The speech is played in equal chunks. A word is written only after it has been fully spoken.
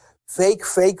Fake,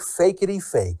 fake, fakeity,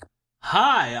 fake.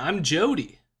 Hi, I'm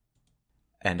Jody.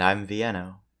 And I'm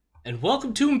Vienno. And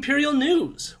welcome to Imperial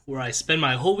News, where I spend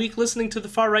my whole week listening to the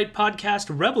far-right podcast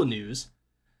Rebel News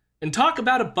and talk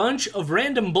about a bunch of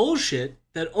random bullshit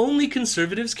that only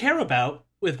conservatives care about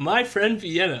with my friend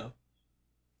Vienno.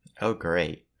 Oh,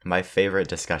 great. My favorite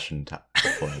discussion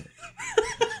point.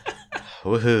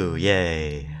 Woohoo,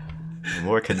 yay.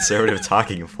 More conservative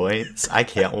talking points. I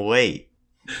can't wait.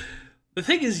 The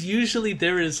thing is, usually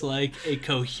there is like a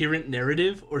coherent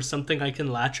narrative or something I can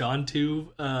latch on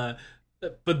to,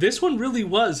 but this one really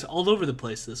was all over the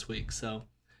place this week, so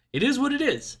it is what it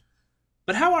is.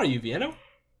 But how are you, Vienno?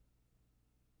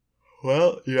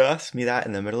 Well, you asked me that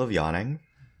in the middle of yawning.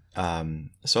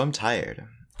 So I'm tired.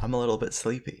 I'm a little bit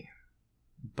sleepy.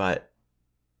 But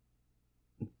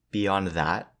beyond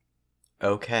that,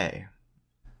 okay.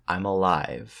 I'm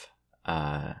alive.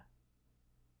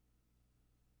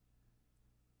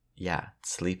 Yeah,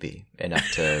 sleepy enough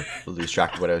to lose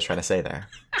track of what I was trying to say there.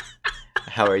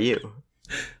 How are you?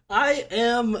 I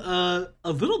am a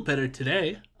little better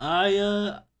today.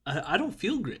 I don't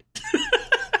feel great,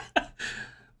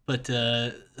 but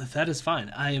that is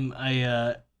fine.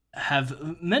 I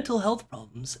have mental health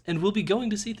problems and will be going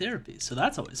to see therapy, so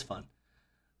that's always fun.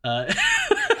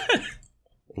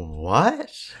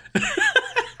 What?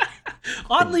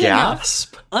 Oddly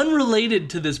Gasp. enough, unrelated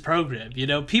to this program,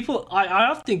 people. I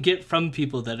often get from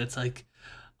people that it's like,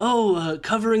 oh,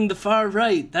 covering the far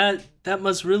right, that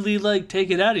must really like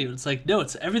take it out of you. It's like, no,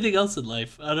 it's everything else in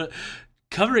life.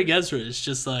 Covering Ezra is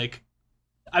just like,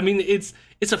 I mean, it's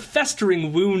a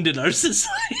festering wound in our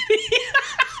society,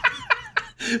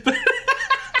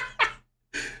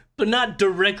 but not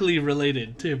directly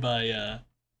related to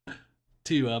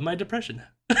my depression.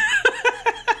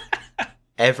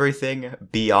 Everything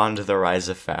beyond the rise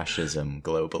of fascism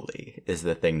globally is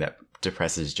the thing that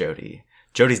depresses Jody.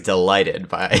 Jody's delighted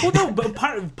by but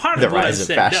part the of what rise I of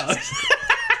said, fascism.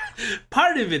 no.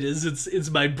 Part of it is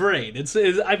it's my brain.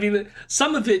 I mean,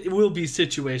 some of it will be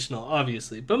situational,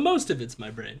 obviously, but most of it's my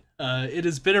brain. It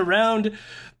has been around.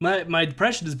 My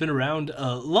depression has been around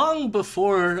long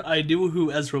before I knew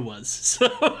who Ezra was,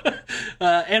 so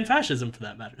and fascism for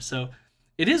that matter. So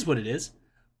it is what it is.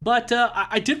 But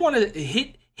I did want to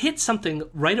hit something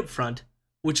right up front,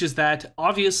 which is that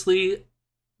obviously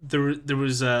there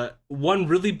was one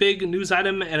really big news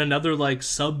item and another like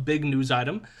sub big news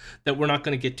item that we're not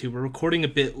going to get to. We're recording a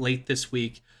bit late this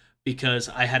week because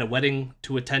I had a wedding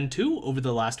to attend to over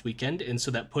the last weekend, and so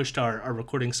that pushed our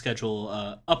recording schedule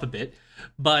up a bit.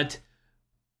 But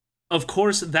of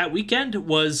course, that weekend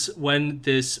was when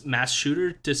this mass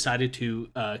shooter decided to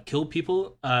kill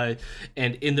people, and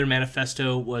in their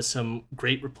manifesto was some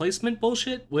great replacement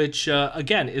bullshit, which,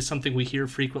 again, is something we hear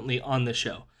frequently on the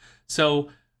show.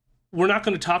 So we're not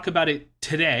going to talk about it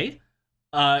today,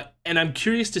 and I'm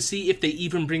curious to see if they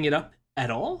even bring it up at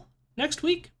all next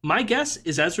week. My guess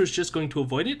is Ezra's just going to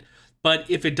avoid it, but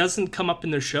if it doesn't come up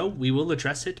in their show, we will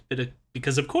address it,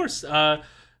 because, of course,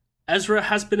 Ezra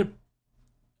has been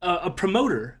a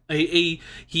promoter, he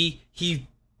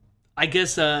I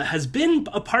guess has been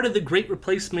a part of the Great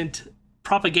Replacement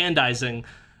propagandizing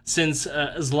since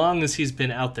as long as he's been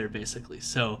out there, basically.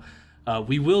 So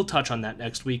we will touch on that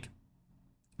next week.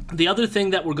 The other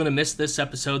thing that we're going to miss this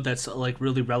episode that's like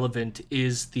really relevant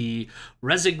is the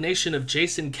resignation of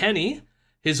Jason Kenney,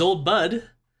 his old bud.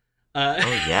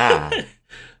 Oh yeah.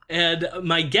 And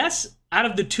my guess, out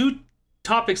of the two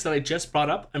topics that I just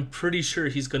brought up, I'm pretty sure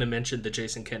he's going to mention the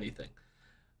Jason Kenney thing.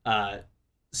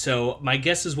 So my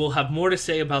guess is we'll have more to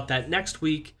say about that next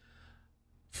week.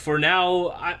 For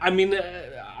now,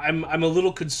 I'm a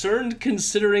little concerned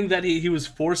considering that he was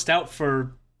forced out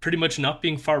for pretty much not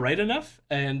being far right enough,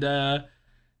 and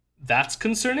that's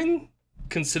concerning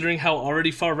considering how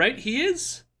already far right he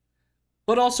is.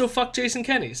 But also fuck Jason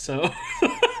Kenney, so.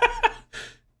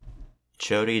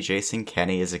 Jody, Jason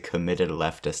Kenney is a committed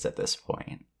leftist at this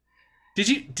point.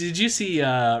 Did you see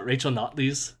Rachel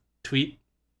Notley's tweet?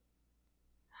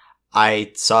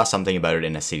 I saw something about it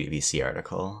in a CDVC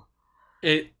article.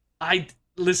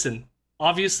 Listen,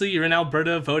 obviously you're in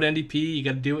Alberta, vote NDP, you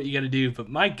gotta do what you gotta do, but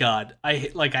my god, I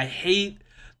hate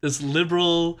this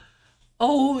liberal,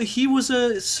 oh, he was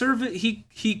a servant,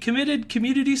 he committed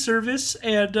community service,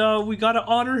 and we gotta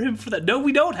honor him for that. No,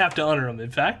 we don't have to honor him, in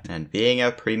fact. And being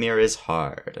a premier is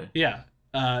hard. Yeah.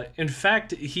 In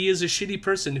fact, he is a shitty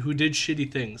person who did shitty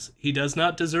things. He does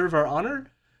not deserve our honor.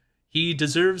 He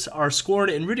deserves our scorn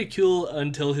and ridicule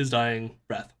until his dying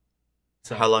breath.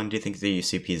 So, how long do you think the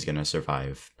UCP is going to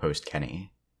survive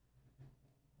post-Kenney?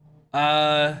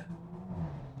 I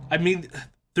mean,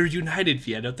 they're united,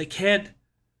 Vienna. They can't...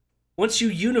 Once you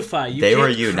unify, you They can't were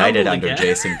united crumble under again.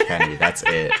 Jason Kenney. That's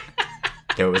it.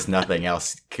 There was nothing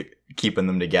else keeping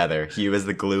them together. He was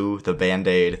the glue, the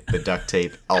Band-Aid, the duct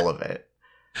tape, all of it.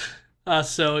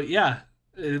 So yeah,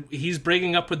 he's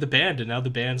breaking up with the band, and now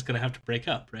the band's gonna have to break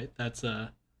up, right? That's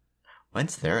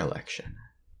When's their election?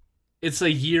 It's a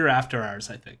year after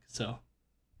ours, I think. So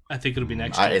I think it'll be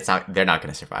next year. It's not. They're not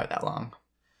going to survive that long.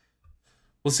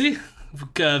 We'll see.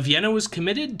 Vienna was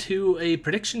committed to a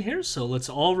prediction here, so let's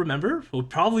all remember. We'll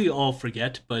probably all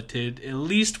forget, but it at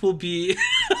least will be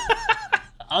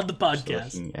on the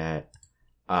podcast. Looking at,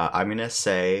 I'm going to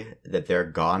say that they're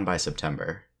gone by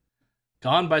September.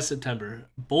 Gone by September.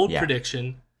 Bold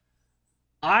prediction.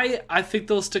 I think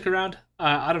they'll stick around.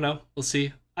 I don't know. We'll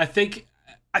see. I think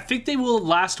they will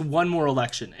last one more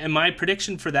election, and my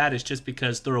prediction for that is just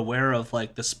because they're aware of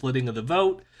like the splitting of the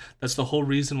vote. That's the whole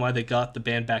reason why they got the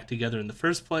band back together in the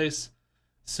first place.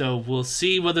 So we'll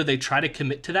see whether they try to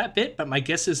commit to that bit. But my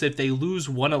guess is if they lose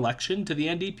one election to the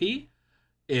NDP,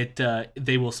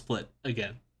 they will split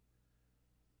again.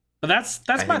 But that's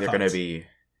I my think they're thoughts. going to be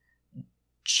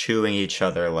chewing each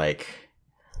other like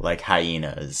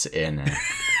hyenas in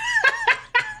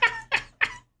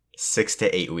 6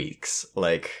 to 8 weeks.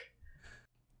 Like,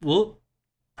 well,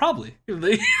 probably.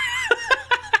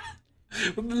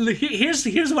 Here's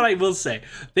what I will say.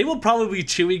 They will probably be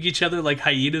chewing each other like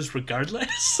hyenas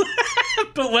regardless.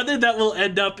 But whether that will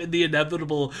end up in the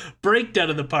inevitable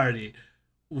breakdown of the party,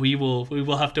 we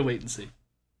will have to wait and see.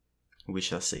 we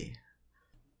shall see.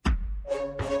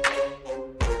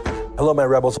 Hello, my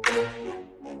rebels.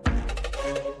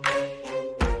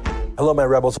 Hello, my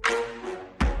rebels.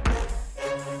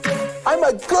 I'm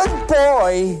a good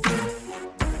boy.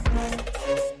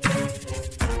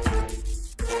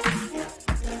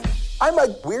 I'm a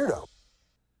weirdo.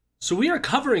 So we are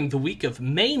covering the week of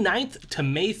May 9th to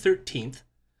May 13th.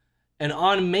 And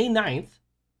on May 9th,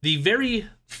 the very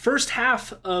first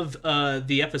half of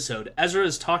the episode, Ezra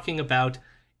is talking about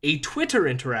a Twitter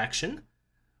interaction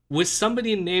with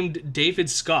somebody named David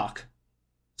Skok.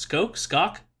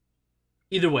 Skok?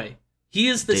 Either way. He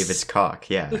is the... David's cock,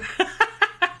 yeah.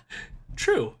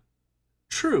 True.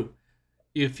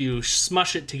 If you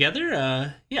smush it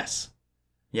together, yes.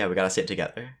 Yeah, we gotta say it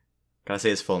together. Gotta say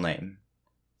his full name.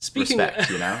 Speaking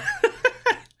Respect, you know?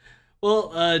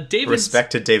 Well,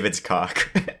 Respect to David's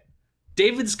cock.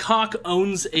 David's Cock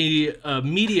owns a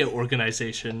media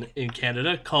organization in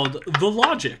Canada called The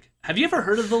Logic. Have you ever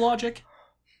heard of The Logic?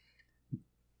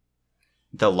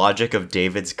 The logic of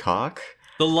David's cock?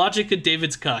 The Logic of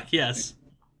David's Cock, yes.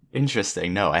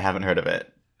 Interesting. No, I haven't heard of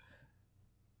it.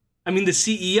 I mean, the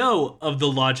CEO of The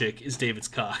Logic is David's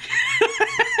Cock.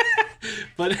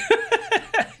 But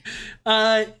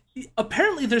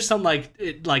apparently there's some like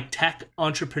tech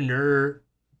entrepreneur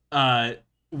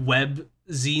web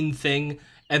zine thing,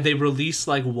 and they release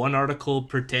like one article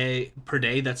per day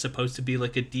that's supposed to be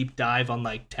like a deep dive on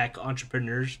like tech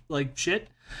entrepreneurs like shit.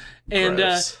 And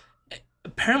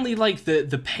apparently like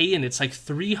the pay in it's like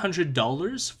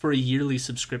 $300 for a yearly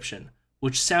subscription,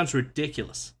 which sounds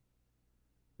ridiculous.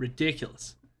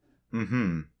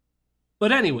 Mm-hmm.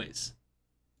 But anyways,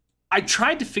 I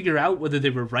tried to figure out whether they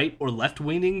were right or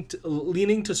leaning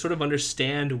to sort of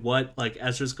understand what like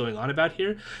Ezra's going on about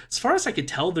here. As far as I could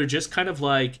tell, they're just kind of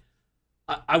like,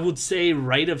 I would say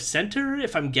right of center,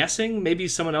 if I'm guessing. Maybe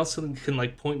someone else can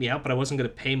like point me out, but I wasn't going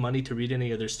to pay money to read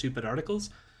any of their stupid articles.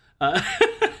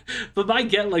 But my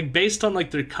get, like, based on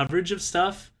like their coverage of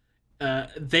stuff,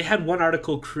 they had one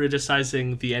article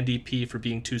criticizing the NDP for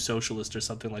being too socialist or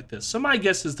something like this. So my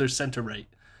guess is they're center right.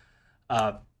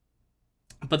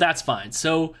 But that's fine.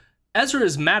 So Ezra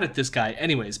is mad at this guy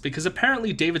anyways, because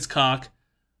apparently David's Cock,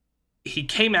 he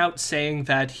came out saying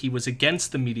that he was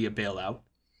against the media bailout,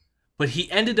 but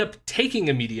he ended up taking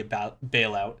a media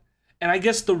bailout. And I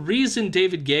guess the reason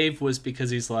David gave was because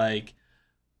he's like,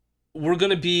 we're going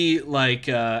to be like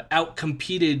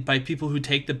out-competed by people who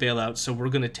take the bailout, so we're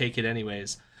going to take it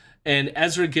anyways. And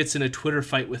Ezra gets in a Twitter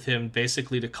fight with him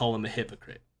basically to call him a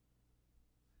hypocrite.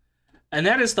 And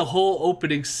that is the whole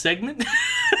opening segment.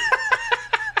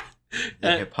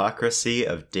 The hypocrisy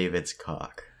of David's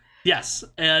cock. Yes,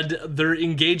 and their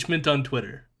engagement on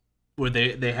Twitter, where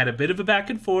they had a bit of a back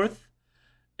and forth,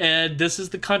 and this is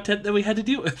the content that we had to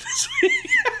deal with this week.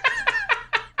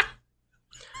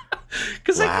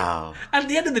 Because wow. At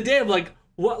the end of the day, I'm like,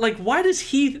 what? Like, why does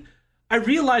he? I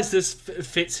realize this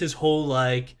fits his whole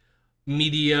like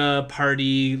media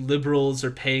party. Liberals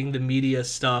are paying the media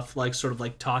stuff, like sort of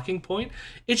like talking point.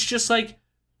 It's just like,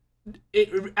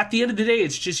 at the end of the day,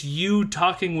 it's just you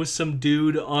talking with some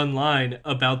dude online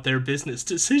about their business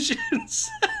decisions,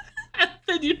 and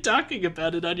then you're talking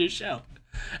about it on your show.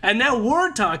 And now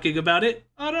we're talking about it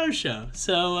on our show.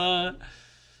 So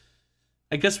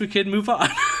I guess we could move on.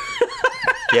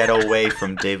 Get away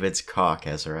from David's cock,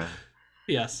 Ezra.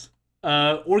 Yes.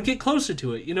 Or get closer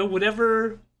to it. You know,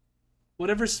 whatever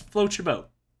floats your boat.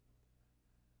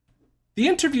 The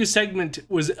interview segment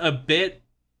was a bit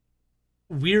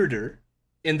weirder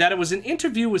in that it was an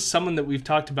interview with someone that we've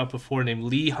talked about before named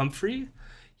Lee Humphrey.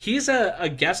 He's a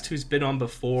guest who's been on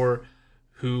before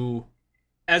who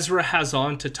Ezra has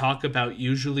on to talk about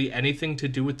usually anything to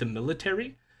do with the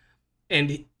military.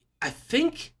 And I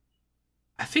think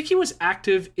he was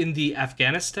active in the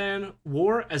Afghanistan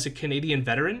war as a Canadian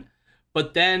veteran,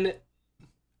 but then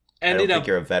I don't think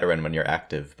you're a veteran when you're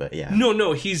active, but yeah.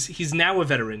 No, he's now a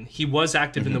veteran. He was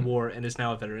active in the war and is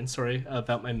now a veteran. Sorry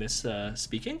about my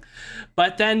misspeaking.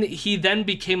 But then he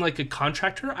became like a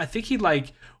contractor. I think he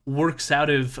like works out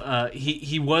of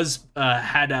he was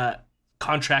had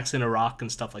contracts in Iraq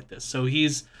and stuff like this. So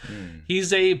he's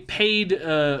a paid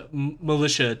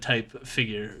militia type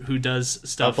figure who does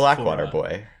stuff. A Blackwater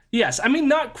boy. Yes, I mean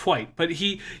not quite, but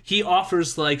he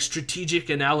offers like strategic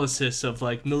analysis of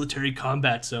like military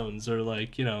combat zones or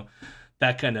like, you know,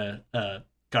 that kind of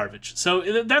garbage.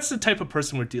 So that's the type of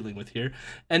person we're dealing with here.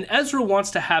 And Ezra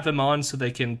wants to have him on so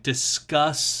they can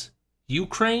discuss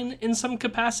Ukraine in some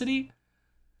capacity.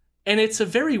 And it's a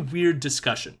very weird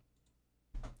discussion.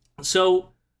 So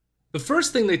the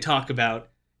first thing they talk about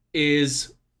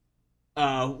is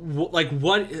what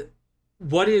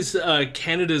is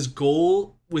Canada's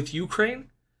goal with Ukraine?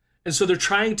 And so they're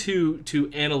trying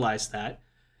to analyze that.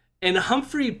 And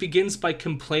Humphrey begins by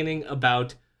complaining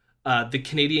about the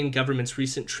Canadian government's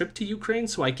recent trip to Ukraine.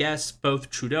 So I guess both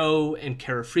Trudeau and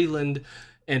Cara Freeland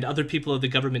and other people of the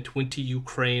government went to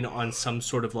Ukraine on some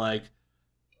sort of like,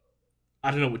 I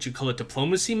don't know what you call it,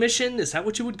 diplomacy mission? Is that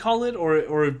what you would call it?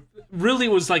 Or really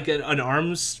it was like an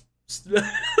arms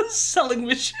selling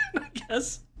mission, I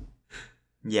guess?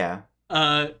 Yeah.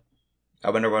 I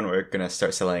wonder when we're going to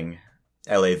start selling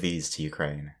LAVs to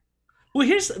Ukraine. Well,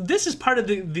 this is part of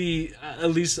the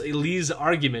at least Lee's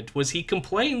argument was he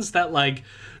complains that like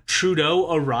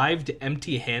Trudeau arrived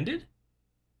empty-handed.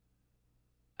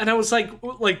 And I was like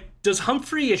does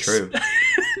Humphrey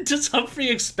does Humphrey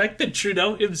expect that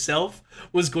Trudeau himself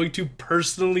was going to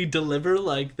personally deliver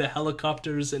like the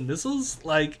helicopters and missiles?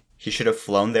 Like he should have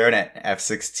flown there in an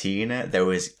F-16 that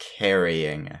was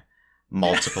carrying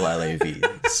multiple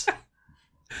LAVs.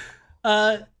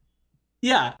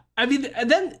 Yeah. I mean, and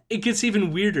then it gets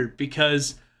even weirder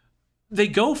because they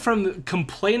go from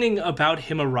complaining about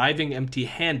him arriving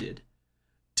empty-handed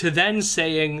to then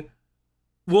saying,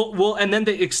 well, and then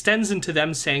it extends into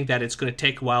them saying that it's going to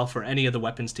take a while for any of the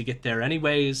weapons to get there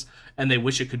anyways, and they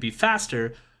wish it could be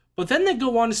faster. But then they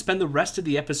go on to spend the rest of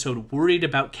the episode worried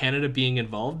about Canada being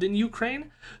involved in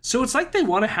Ukraine. So it's like they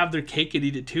want to have their cake and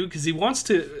eat it too, because he wants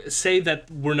to say that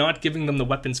we're not giving them the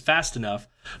weapons fast enough.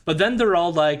 But then they're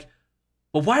all like,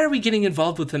 well, why are we getting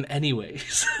involved with them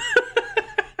anyways?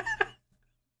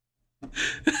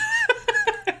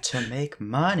 To make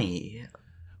money.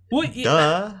 Well,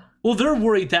 duh. Well, they're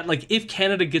worried that, like, if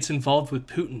Canada gets involved with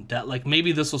Putin, that, like,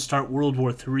 maybe this will start World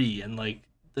War III, and, like,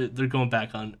 they're going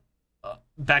back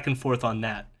and forth on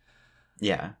that.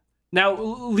 Yeah. Now,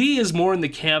 Lee is more in the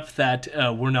camp that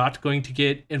we're not going to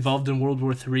get involved in World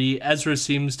War III. Ezra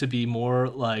seems to be more,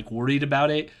 like, worried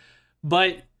about it.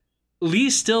 But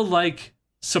Lee still, like,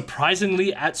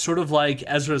 surprisingly, at sort of, like,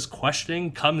 Ezra's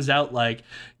questioning, comes out, like,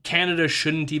 Canada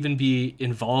shouldn't even be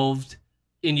involved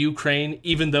in Ukraine,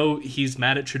 even though he's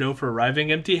mad at Trudeau for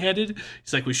arriving empty-handed.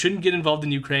 He's like, we shouldn't get involved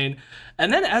in Ukraine.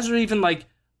 And then Ezra even, like,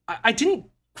 I didn't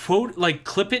quote, like,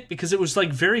 clip it because it was,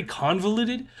 like, very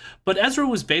convoluted, but Ezra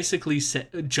was basically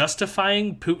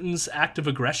justifying Putin's act of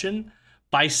aggression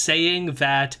by saying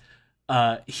that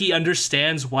he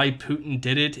understands why Putin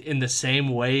did it in the same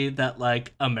way that,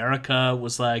 like, America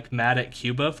was, like, mad at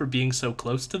Cuba for being so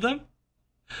close to them.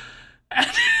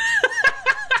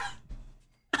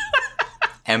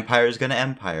 Empire's gonna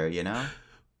empire, you know?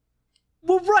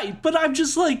 Well, right, but I'm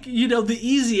just like, you know, the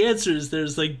easy answer is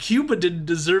there's like, Cuba didn't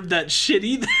deserve that shit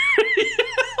either.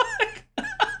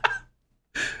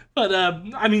 But,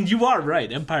 I mean, you are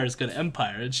right. Empire's gonna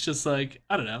empire. It's just like,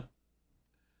 I don't know.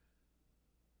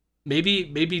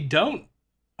 Maybe don't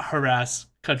harass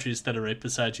countries that are right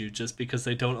beside you just because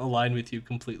they don't align with you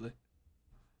completely.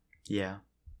 Yeah,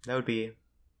 that would be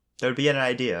an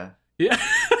idea. Yeah.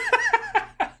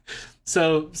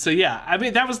 So yeah, I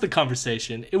mean, that was the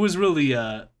conversation. It was really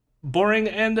boring,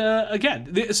 and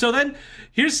again, so then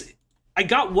I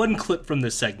got one clip from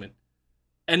this segment,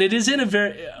 and it is in a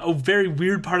very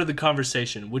weird part of the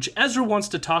conversation, which Ezra wants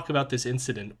to talk about this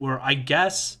incident where I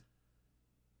guess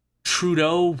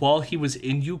Trudeau, while he was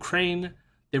in Ukraine,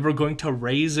 they were going to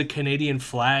raise a Canadian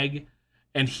flag,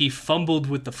 and he fumbled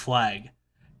with the flag.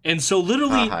 And so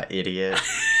literally... Haha, idiot.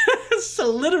 So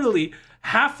literally,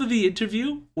 half of the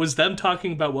interview was them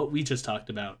talking about what we just talked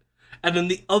about. And then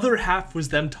the other half was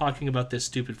them talking about this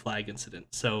stupid flag incident.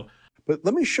 So... But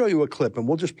let me show you a clip, and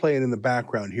we'll just play it in the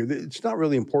background here. It's not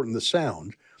really important, the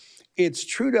sound. It's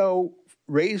Trudeau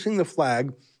raising the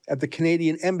flag at the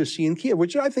Canadian embassy in Kiev,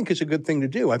 which I think is a good thing to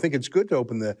do. I think it's good to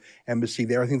open the embassy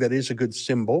there. I think that is a good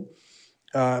symbol.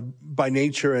 By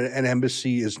nature, an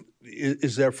embassy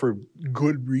is there for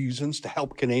good reasons, to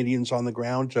help Canadians on the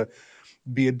ground, to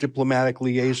be a diplomatic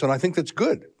liaison. I think that's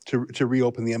good to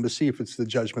reopen the embassy if it's the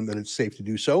judgment that it's safe to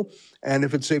do so. And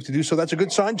if it's safe to do so, that's a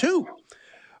good sign too.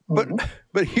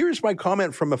 But here's my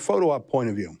comment from a photo op point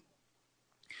of view.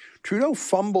 Trudeau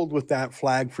fumbled with that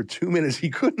flag for 2 minutes. He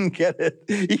couldn't get it.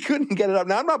 He couldn't get it up.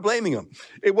 Now, I'm not blaming him.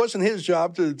 It wasn't his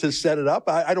job to set it up.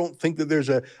 I don't think that there's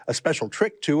a special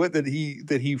trick to it that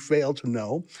he failed to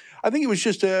know. I think it was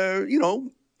just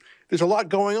there's a lot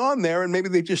going on there, and maybe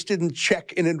they just didn't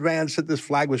check in advance that this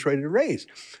flag was ready to raise.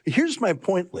 Here's my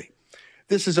point, Lee.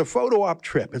 This is a photo op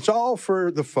trip. It's all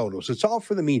for the photos. It's all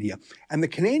for the media. And the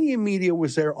Canadian media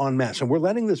was there en masse. And we're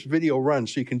letting this video run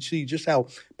so you can see just how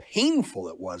painful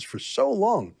it was for so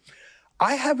long.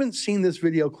 I haven't seen this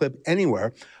video clip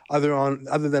anywhere other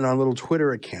than on little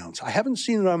Twitter accounts. I haven't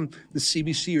seen it on the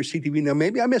CBC or CTV. Now,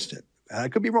 maybe I missed it. I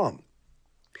could be wrong.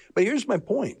 But here's my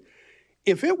point.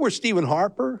 If it were Stephen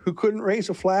Harper who couldn't raise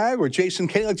a flag, or Jason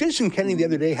Kenney, like Jason Kenney the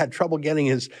other day had trouble getting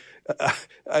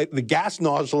the gas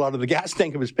nozzle out of the gas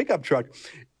tank of his pickup truck,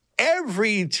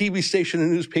 every TV station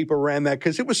and newspaper ran that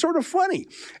because it was sort of funny.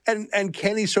 And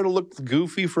Kenney sort of looked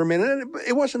goofy for a minute.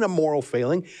 It wasn't a moral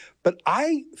failing. But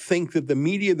I think that the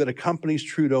media that accompanies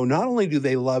Trudeau, not only do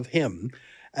they love him,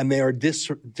 and they are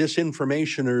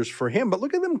disinformationers for him, but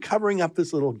look at them covering up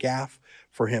this little gaffe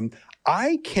for him.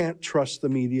 I can't trust the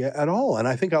media at all. And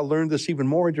I think I learned this even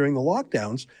more during the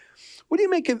lockdowns. What do you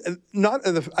make of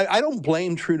I don't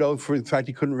blame Trudeau for the fact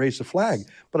he couldn't raise the flag,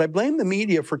 but I blame the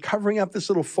media for covering up this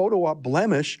little photo op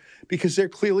blemish because they're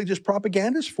clearly just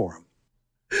propagandists for him.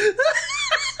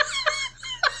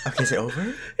 Okay, is it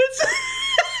over?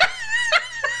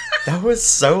 That was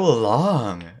so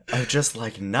long of just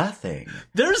like nothing.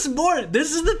 There's more.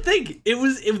 This is the thing.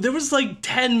 There was like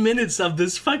 10 minutes of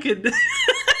this fucking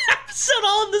episode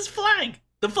all on this flag.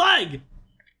 The flag.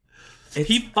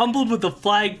 He fumbled with the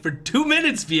flag for 2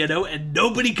 minutes, Viano, and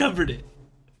nobody covered it.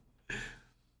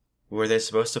 Were they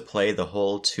supposed to play the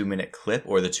whole 2-minute clip,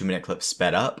 or the 2-minute clip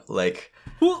sped up? Like,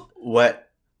 well, what?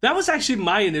 That was actually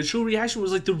my initial reaction,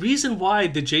 was like the reason why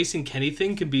the Jason Kenney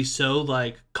thing can be so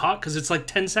like caught, because it's like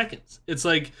 10 seconds. It's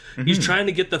like he's trying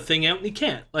to get the thing out and he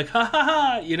can't. Like, ha ha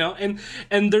ha, you know?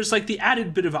 And there's like the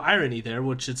added bit of irony there,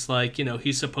 which it's like, you know,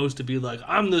 he's supposed to be like,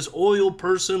 I'm this oil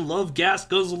person, love gas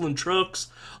guzzling trucks.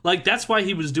 Like, that's why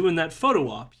he was doing that photo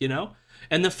op, you know?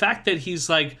 And the fact that he's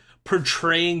like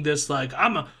portraying this like,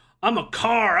 I'm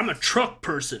a truck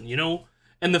person, you know?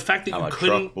 And the fact that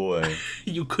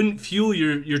you couldn't fuel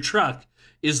your truck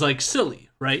is like silly,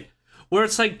 right? Where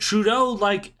it's like Trudeau,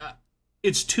 like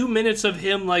it's 2 minutes of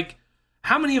him, like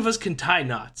how many of us can tie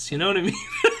knots? You know what I mean?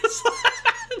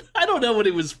 I don't know what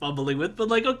he was fumbling with, but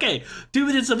like, okay, 2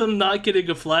 minutes of him not getting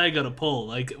a flag on a pole,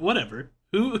 like whatever.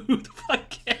 Who the fuck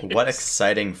cares? What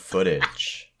exciting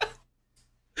footage!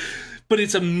 But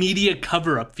it's a media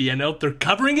cover-up, Viano. They're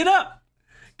covering it up.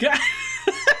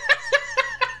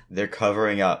 They're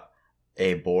covering up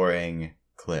a boring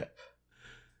clip.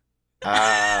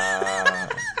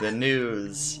 The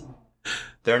news.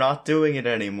 They're not doing it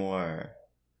anymore.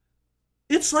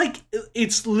 It's like,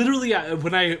 it's literally,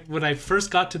 when I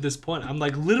first got to this point, I'm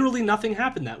like, literally nothing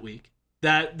happened that week.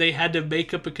 That they had to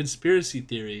make up a conspiracy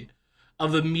theory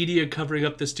of the media covering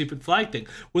up this stupid flag thing.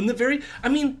 When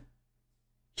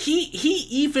he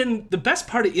even, the best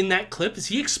part in that clip is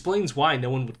he explains why no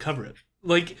one would cover it.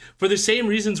 Like, for the same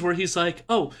reasons where he's like,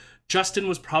 oh, Justin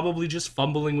was probably just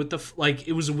fumbling with like,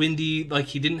 it was windy,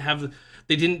 like, they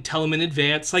didn't tell him in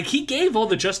advance. Like, he gave all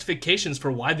the justifications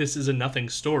for why this is a nothing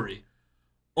story.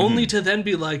 Only to then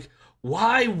be like,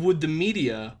 why would the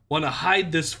media want to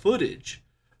hide this footage?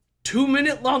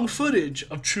 2-minute long footage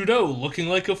of Trudeau looking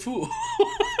like a fool.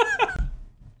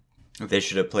 They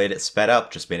should have played it sped up,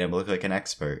 just made him look like an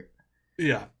expert.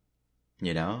 Yeah.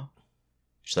 You know?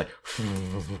 She's like,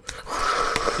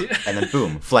 and then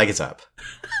boom, flag is up.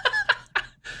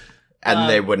 And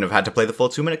they wouldn't have had to play the full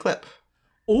 2-minute clip.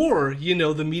 Or, you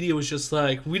know, the media was just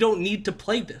like, we don't need to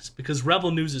play this because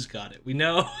Rebel News has got it. We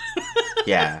know.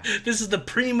 Yeah. This is the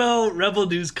primo Rebel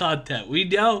News content. We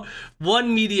know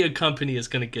one media company is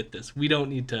going to get this. We don't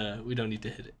need to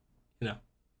hit it, you know.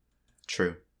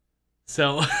 True.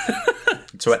 So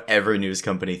It's what every news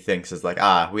company thinks is like,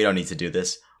 we don't need to do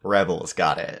this. Rebels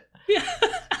got it. yeah.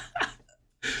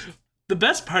 The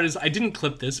best part is I didn't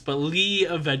clip this, but Lee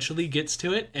eventually gets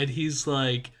to it and he's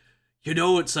like, you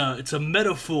know, it's a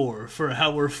metaphor for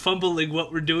how we're fumbling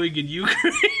what we're doing in Ukraine.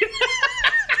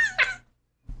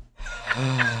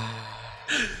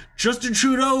 Justin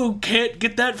Trudeau can't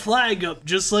get that flag up,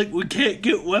 just like we can't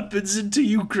get weapons into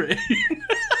Ukraine.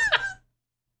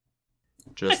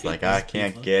 Just like I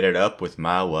can't get it up with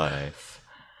my wife.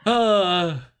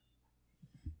 Yep.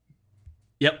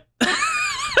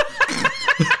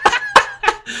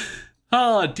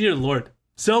 Oh, dear Lord.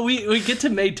 So we get to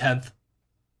May 10th.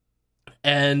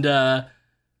 And I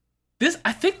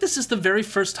think this is the very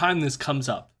first time this comes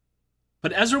up.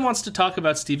 But Ezra wants to talk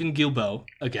about Stephen Guilbeault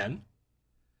again.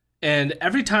 And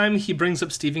every time he brings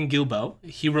up Stephen Guilbeault,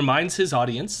 he reminds his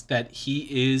audience that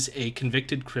he is a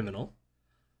convicted criminal.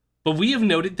 But we have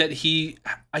noted that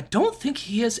I don't think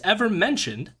he has ever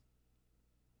mentioned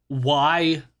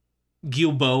why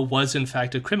Guilbeault was in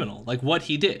fact a criminal, like what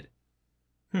he did.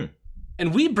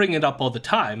 And we bring it up all the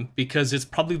time because it's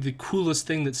probably the coolest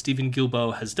thing that Stephen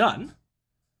Guilbeault has done,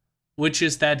 which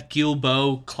is that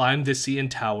Guilbeault climbed the CN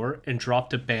Tower and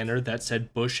dropped a banner that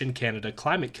said Bush and Canada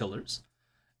climate killers,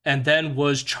 and then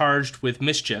was charged with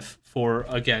mischief for,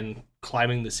 again,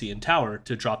 climbing the CN Tower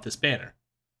to drop this banner.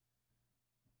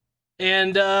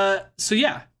 And so,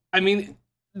 yeah, I mean,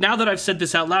 now that I've said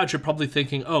this out loud, you're probably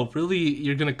thinking, oh, really?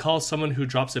 You're going to call someone who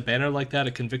drops a banner like that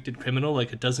a convicted criminal?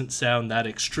 Like, it doesn't sound that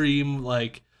extreme,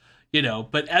 like, you know.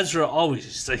 But Ezra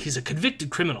always, he's a convicted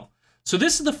criminal. So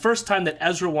this is the first time that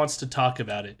Ezra wants to talk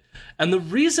about it. And the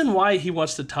reason why he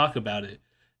wants to talk about it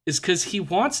is because he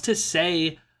wants to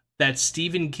say that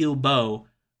Stephen Guilbeault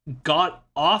got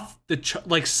off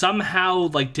somehow,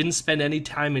 didn't spend any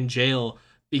time in jail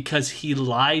because he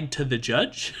lied to the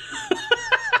judge.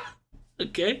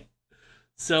 Okay.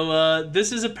 So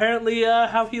this is apparently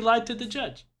how he lied to the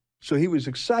judge. So he was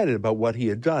excited about what he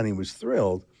had done. He was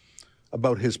thrilled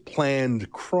about his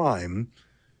planned crime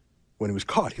when he was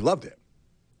caught. He loved it.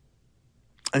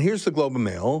 And here's the Globe and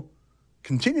Mail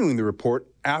continuing the report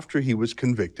after he was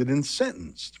convicted and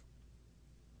sentenced.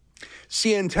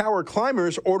 CN Tower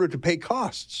climbers ordered to pay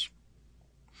costs.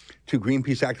 Two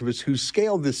Greenpeace activists who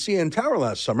scaled the CN Tower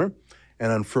last summer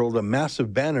and unfurled a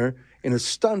massive banner in a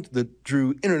stunt that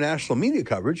drew international media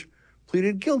coverage,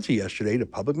 pleaded guilty yesterday to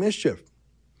public mischief.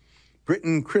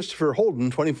 Briton Christopher Holden,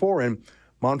 24, and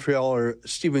Montrealer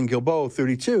Stephen Guilbeault,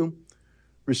 32,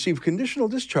 received conditional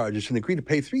discharges and agreed to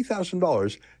pay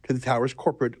 $3,000 to the tower's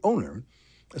corporate owner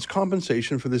as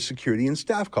compensation for the security and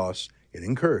staff costs it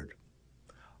incurred.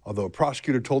 Although a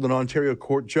prosecutor told an Ontario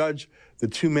court judge the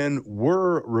two men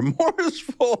were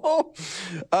remorseful,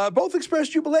 both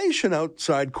expressed jubilation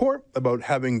outside court about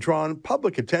having drawn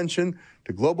public attention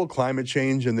to global climate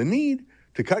change and the need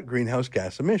to cut greenhouse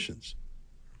gas emissions.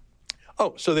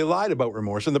 Oh, so they lied about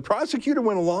remorse, and the prosecutor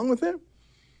went along with it?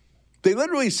 They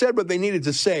literally said what they needed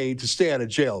to say to stay out of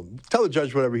jail. Tell the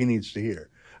judge whatever he needs to hear.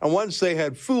 And once they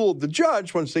had fooled the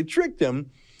judge, once they tricked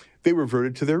him, they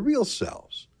reverted to their real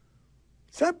selves.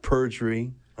 Is that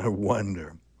perjury? I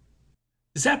wonder.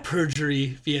 Is that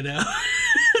perjury, Vienna?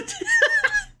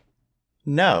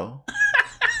 No.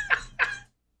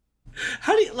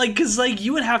 How do you, because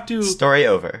you would have to... Story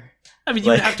over. I mean,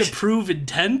 you would have to prove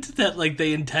intent that,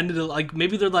 they intended to,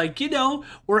 maybe they're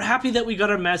we're happy that we got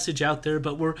our message out there,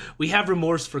 but we have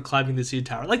remorse for climbing the CN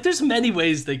Tower. There's many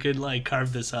ways they could,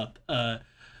 carve this up.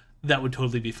 That would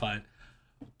totally be fine.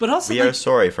 But also, we are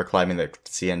sorry for climbing the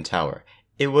CN Tower.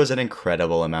 It was an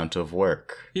incredible amount of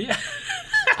work. Yeah.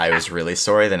 I was really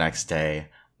sorry the next day.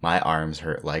 My arms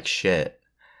hurt like shit.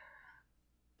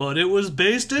 But it was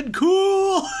based in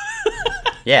cool.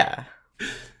 Yeah.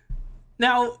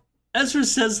 Now, Ezra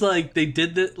says, they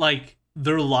did that,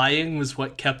 their lying was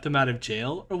what kept them out of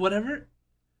jail or whatever.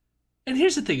 And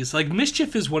here's the thing. It's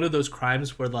mischief is one of those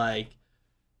crimes where,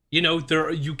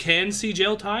 you can see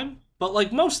jail time,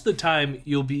 but, most of the time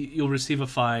you'll receive a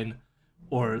fine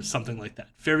or something like that.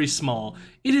 Very small.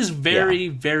 It is very,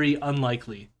 very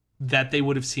unlikely that they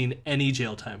would have seen any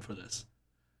jail time for this.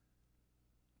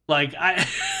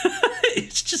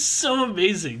 It's just so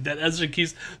amazing that Ezra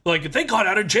keeps, they got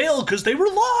out of jail because they were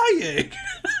lying.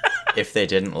 If they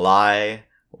didn't lie,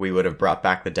 we would have brought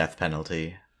back the death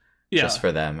penalty. Yeah. Just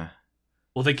for them.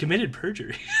 Well, they committed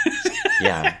perjury.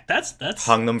 Yeah. That's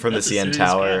hung them from the CN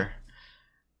Tower.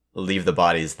 Leave the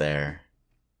bodies there.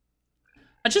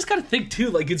 I just gotta think too,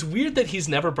 like, it's weird that he's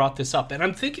never brought this up. And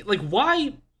I'm thinking, like,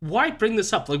 why bring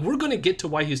this up? Like, we're gonna get to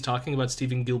why he's talking about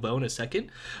Stephen Guilbeault in a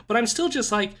second, but I'm still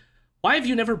just like, why have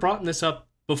you never brought this up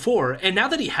before? And now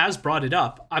that he has brought it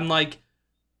up, I'm like,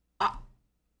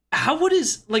 how would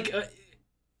his, like,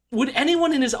 would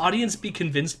anyone in his audience be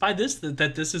convinced by this,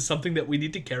 that this is something that we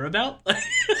need to care about?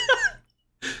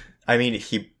 I mean,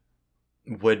 he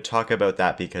would talk about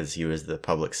that because he was the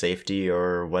public safety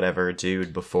or whatever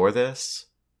dude before this,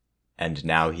 and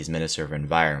now he's Minister of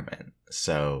Environment.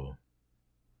 So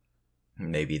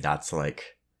maybe that's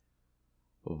like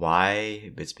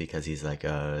why. It's because he's like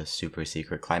a super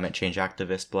secret climate change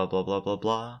activist, blah blah blah blah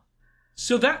blah.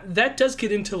 So that does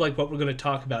get into like what we're going to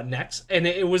talk about next, and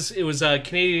it was a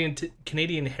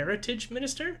Canadian Heritage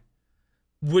Minister,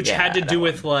 which had to do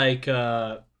with like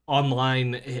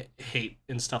online hate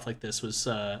and stuff like this. Was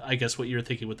I guess what you're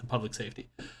thinking with the public safety,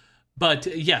 but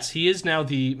yes, he is now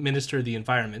the Minister of the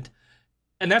Environment,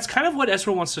 and that's kind of what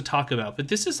Ezra wants to talk about. But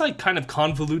this is like kind of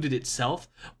convoluted itself,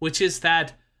 which is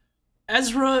that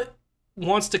Ezra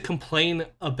wants to complain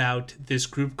about this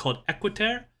group called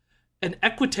Équiterre. And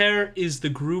Équiterre is the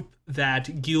group that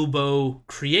Guilbeault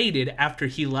created after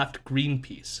he left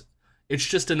Greenpeace. It's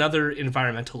just another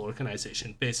environmental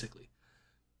organization, basically.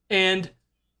 And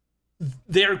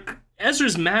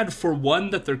Ezra's mad, for one,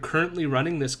 that they're currently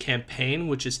running this campaign,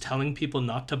 which is telling people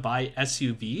not to buy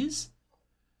SUVs.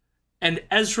 And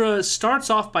Ezra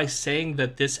starts off by saying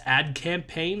that this ad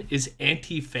campaign is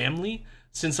anti-family,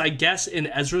 since I guess in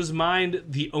Ezra's mind,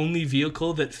 the only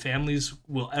vehicle that families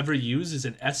will ever use is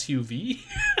an SUV.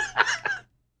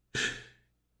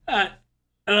 And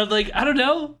I'm like, I don't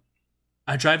know.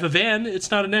 I drive a van.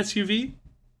 It's not an SUV.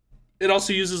 It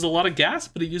also uses a lot of gas,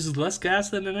 but it uses less gas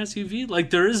than an SUV. Like,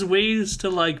 there is ways to,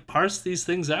 like, parse these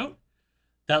things out.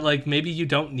 That, like, maybe you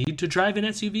don't need to drive an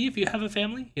SUV if you have a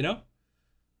family, you know?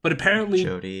 But apparently...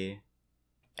 Jody,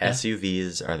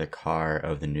 SUVs are the car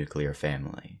of the nuclear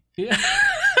family. Yeah.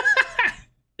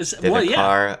 They're the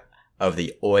car of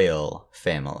the oil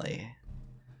family.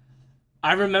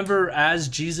 I remember as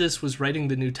Jesus was writing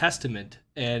the New Testament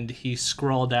and he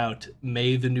scrawled out,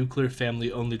 "May the nuclear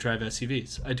family only drive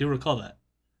SUVs." I do recall that.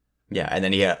 Yeah, and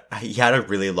then he had a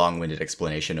really long-winded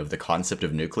explanation of the concept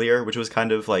of nuclear, which was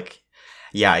kind of like,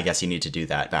 yeah, I guess you need to do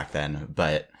that back then.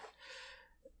 But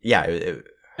yeah,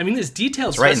 I mean, his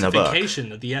detailed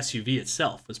specification of the SUV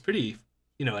itself was pretty,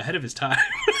 ahead of his time.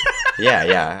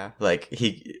 Yeah. Like,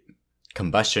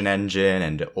 combustion engine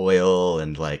and oil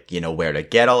and, like, where to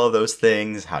get all of those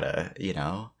things, how to,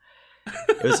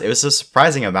 It was a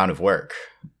surprising amount of work.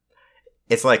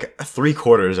 It's like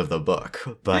 3/4 of the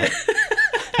book, but...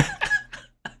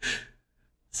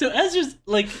 So Ezra's,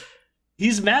 like,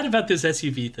 he's mad about this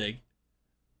SUV thing.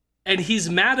 And he's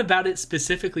mad about it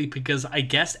specifically because I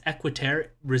guess Équiterre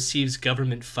receives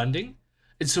government funding.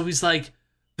 And so he's like,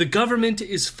 the government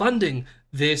is funding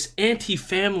this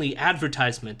anti-family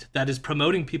advertisement that is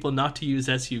promoting people not to use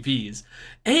SUVs.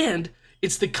 And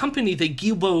it's the company that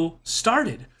Guilbeault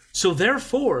started. So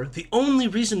therefore, the only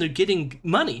reason they're getting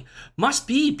money must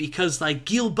be because, like,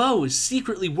 Guilbeault is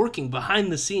secretly working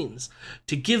behind the scenes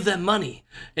to give them money.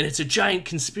 And it's a giant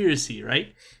conspiracy,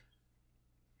 right?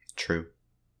 True.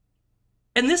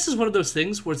 And this is one of those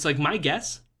things where it's like, my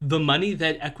guess, the money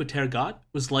that Équiterre got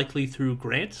was likely through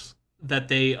grants that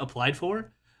they applied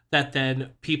for, that then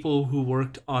people who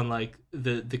worked on, like,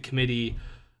 the committee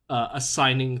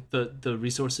assigning the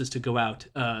resources to go out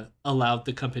allowed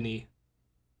the company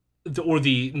or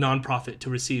the nonprofit to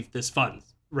receive this fund,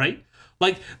 right?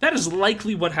 Like, that is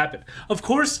likely what happened. Of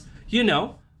course,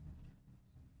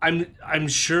 I'm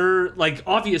sure, like,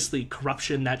 obviously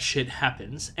corruption, that shit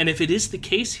happens. And if it is the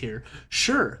case here,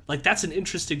 sure, like, that's an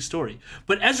interesting story.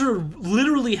 But Ezra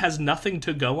literally has nothing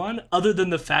to go on other than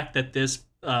the fact that this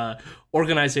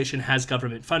organization has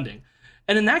government funding.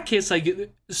 And in that case,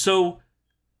 like, so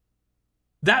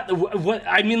that, what,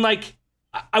 I mean, like,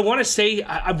 I want to say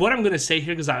what I'm going to say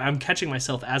here, because I'm catching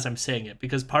myself as I'm saying it,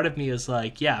 because part of me is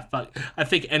like, yeah, fuck, I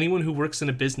think anyone who works in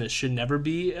a business should never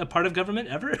be a part of government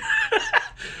ever.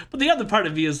 But the other part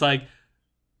of me is like,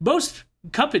 most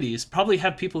companies probably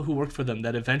have people who work for them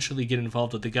that eventually get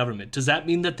involved with the government. Does that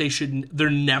mean that they're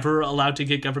never allowed to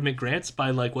get government grants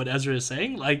by, like, what Ezra is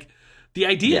saying? Like, the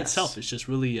idea itself is just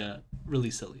really,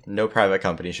 really silly. No private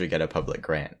company should get a public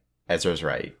grant. Ezra's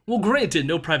right. Well, granted,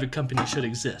 no private company should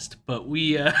exist, but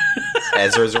we...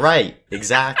 Ezra's right.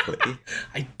 Exactly.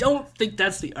 I don't think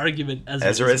that's the argument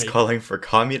Ezra is calling for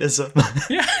communism.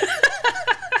 Yeah.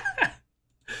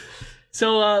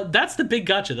 So that's the big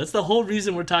gotcha. That's the whole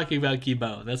reason we're talking about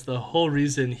Guilbeault. That's the whole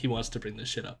reason he wants to bring this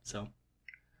shit up. So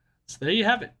there you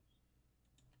have it.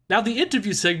 Now, the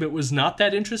interview segment was not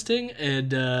that interesting,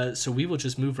 and so we will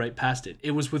just move right past it.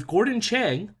 It was with Gordon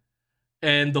Chang,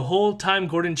 and the whole time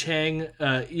Gordon Chang,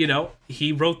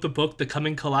 he wrote the book The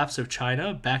Coming Collapse of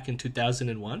China back in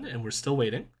 2001, and we're still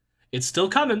waiting. It's still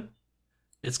coming.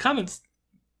 It's coming.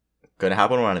 Gonna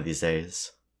happen one of these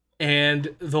days.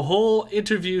 And the whole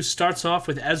interview starts off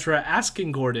with Ezra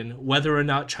asking Gordon whether or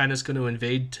not China's going to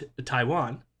invade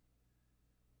Taiwan.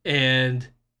 And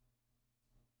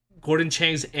Gordon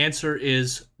Chang's answer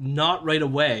is not right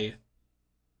away,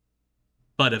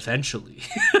 but eventually.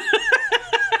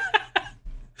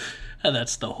 And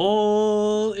that's the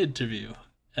whole interview.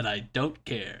 And I don't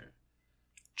care.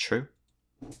 True.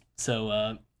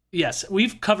 So, yes,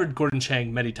 we've covered Gordon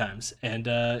Chang many times, and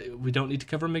we don't need to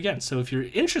cover him again. So if you're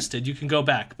interested, you can go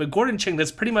back. But Gordon Chang,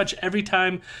 that's pretty much every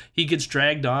time he gets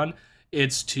dragged on,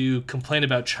 it's to complain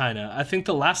about China. I think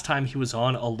the last time he was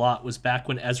on a lot was back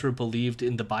when Ezra believed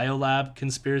in the biolab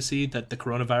conspiracy, that the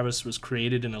coronavirus was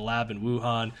created in a lab in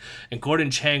Wuhan, and Gordon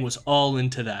Chang was all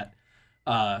into that.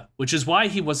 Which is why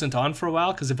he wasn't on for a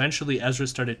while, because eventually Ezra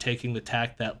started taking the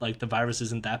tack that like the virus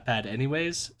isn't that bad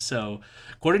anyways. So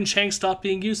Gordon Chang stopped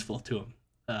being useful to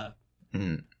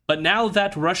him. But now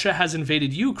that Russia has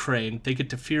invaded Ukraine, they get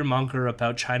to fearmonger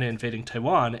about China invading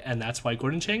Taiwan, and that's why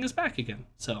Gordon Chang is back again.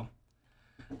 So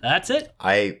that's it.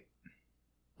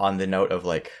 On the note of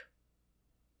like,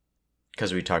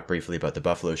 because we talked briefly about the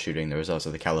Buffalo shooting, there was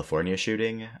also the California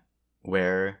shooting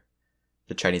where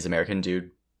the Chinese American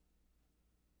dude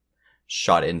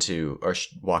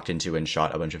walked into and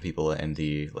shot a bunch of people in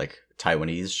the like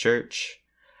Taiwanese church.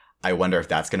 I wonder if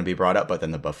that's going to be brought up, but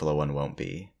then the Buffalo one won't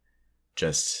be.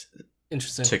 Just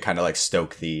interesting to kind of like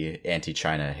stoke the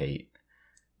anti-China hate,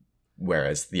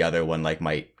 whereas the other one like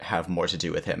might have more to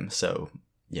do with him. So,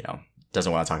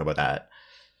 doesn't want to talk about that.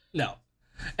 No.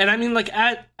 And I mean, like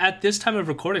at this time of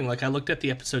recording, like I looked at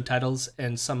the episode titles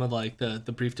and some of like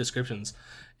the brief descriptions,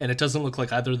 and it doesn't look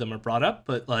like either of them are brought up,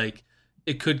 but like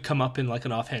it could come up in like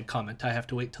an offhand comment. I have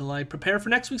to wait till I prepare for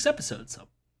next week's episode. So,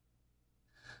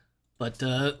 but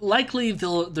likely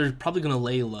they're probably going to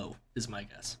lay low, is my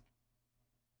guess.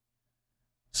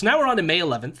 So now we're on to May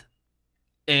 11th,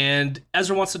 and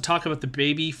Ezra wants to talk about the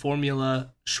baby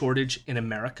formula shortage in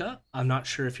America. I'm not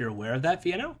sure if you're aware of that,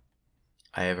 Viano.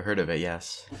 I have heard of it,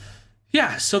 yes.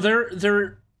 Yeah, so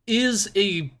there is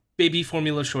a baby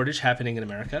formula shortage happening in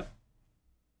America.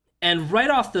 And right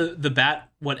off the bat,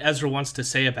 what Ezra wants to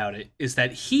say about it is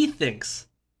that he thinks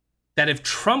that if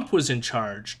Trump was in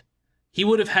charge, he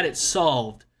would have had it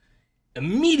solved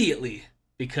immediately,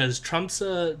 because Trump's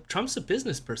a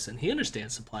business person. He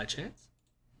understands supply chains.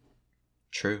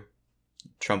 True.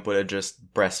 Trump would have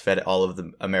just breastfed all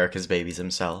of America's babies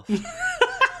himself.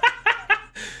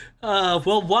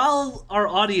 Well, while our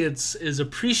audience is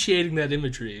appreciating that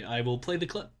imagery, I will play the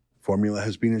clip. Formula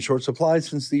has been in short supply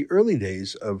since the early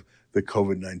days of the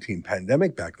COVID-19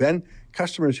 pandemic. Back then,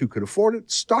 customers who could afford it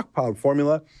stockpiled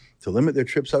formula to limit their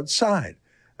trips outside.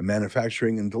 A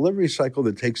manufacturing and delivery cycle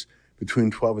that takes between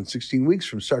 12 and 16 weeks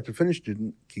from start to finish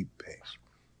didn't keep pace.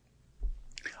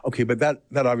 Okay, but that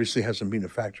obviously hasn't been a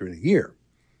factor in a year,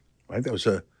 right? That was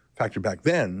a factor back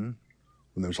then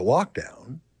when there was a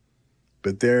lockdown,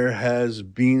 but there has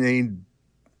been a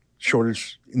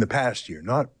shortage in the past year,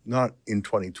 not in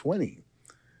 2020,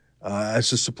 as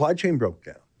the supply chain broke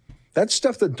down. That's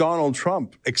stuff that Donald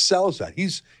Trump excels at.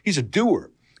 He's a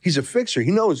doer. He's a fixer.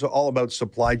 He knows all about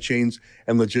supply chains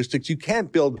and logistics. You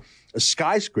can't build a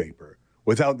skyscraper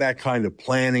without that kind of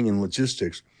planning and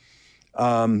logistics.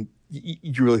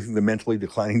 You really think the mentally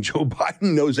declining Joe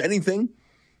Biden knows anything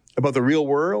about the real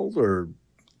world, or do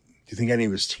you think any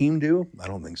of his team do? I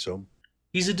don't think so.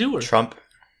 He's a doer. Trump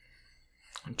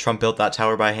built that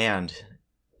tower by hand.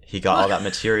 He got all that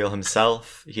material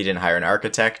himself. He didn't hire an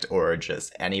architect or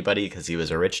just anybody because he was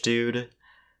a rich dude.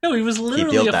 No, he was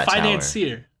literally a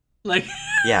financier. Like,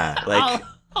 yeah, like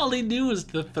all he knew was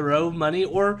to throw money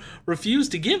or refuse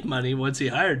to give money once he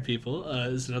hired people.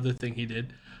 Is another thing he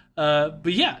did. But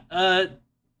yeah, I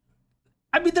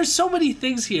mean, there's so many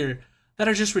things here that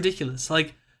are just ridiculous.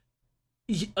 Like,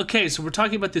 okay, so we're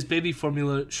talking about this baby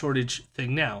formula shortage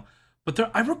thing now, but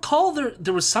I recall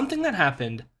there was something that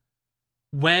happened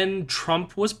when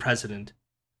Trump was president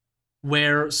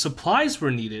where supplies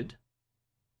were needed,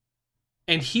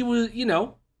 and he was,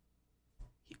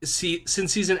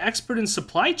 since he's an expert in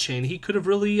supply chain, he could have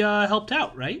really helped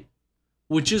out, right?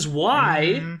 Which is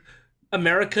why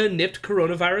America nipped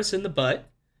coronavirus in the butt,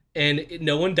 and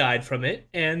no one died from it,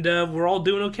 and we're all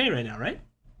doing okay right now, right?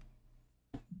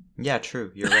 Yeah,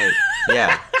 true. You're right.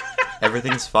 Yeah,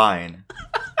 everything's fine.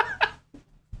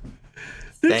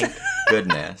 Thank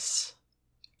goodness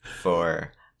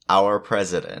for our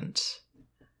president.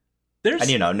 There's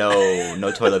And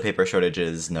no toilet paper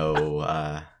shortages,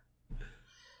 no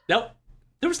no,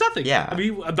 there was nothing. Yeah. I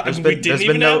mean, there's we been, didn't there's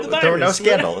even been have the virus. there were no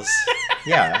scandals.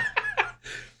 Yeah.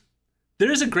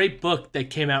 There is a great book that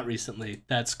came out recently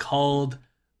that's called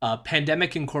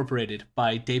Pandemic Incorporated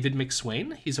by David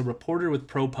McSwain. He's a reporter with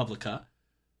ProPublica.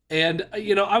 And,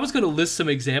 I was going to list some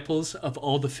examples of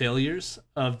all the failures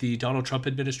of the Donald Trump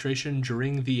administration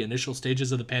during the initial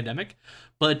stages of the pandemic.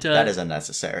 But That is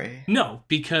unnecessary. no,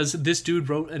 because this dude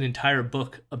wrote an entire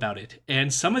book about it.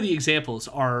 And some of the examples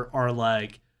are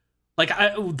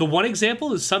the one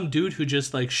example is some dude who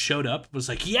just like showed up, was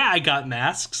like, yeah, I got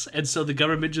masks. And so the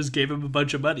government just gave him a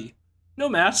bunch of money. No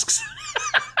masks.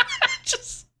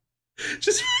 just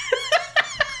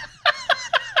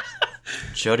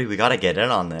Jody, we gotta get in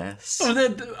on this.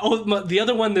 the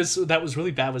other one that was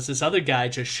really bad was this other guy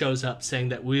just shows up saying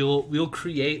that we'll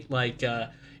create like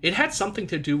it had something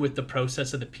to do with the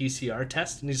process of the PCR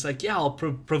test, and he's like, yeah, I'll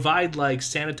provide like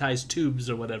sanitized tubes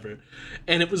or whatever.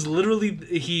 And it was literally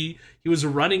he was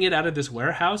running it out of this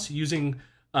warehouse using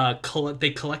they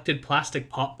collected plastic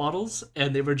pop bottles,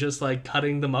 and they were just like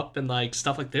cutting them up and like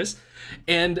stuff like this.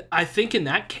 And I think in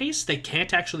that case they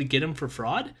can't actually get him for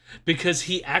fraud because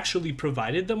he actually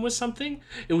provided them with something.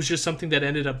 It was just something that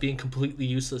ended up being completely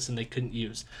useless and they couldn't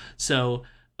use. So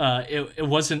it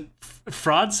wasn't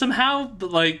fraud somehow,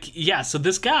 but like, yeah, so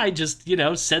this guy just,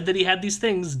 said that he had these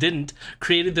things,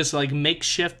 created this like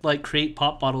makeshift, like create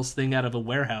pop bottles thing out of a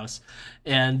warehouse.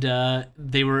 And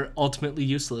they were ultimately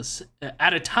useless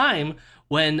at a time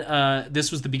when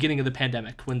this was the beginning of the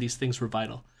pandemic, when these things were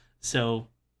vital. So,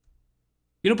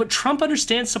 but Trump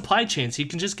understands supply chains. He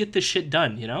can just get this shit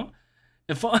done,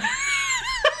 If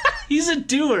he's a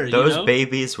doer, Those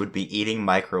babies would be eating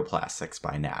microplastics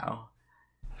by now.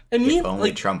 If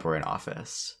only Trump were in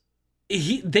office.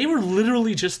 They were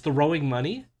literally just throwing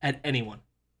money at anyone.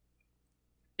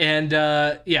 And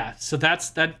so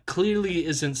that clearly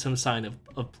isn't some sign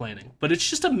of planning. But it's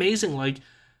just amazing.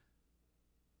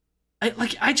 I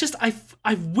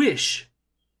wish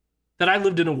that I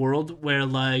lived in a world where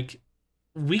like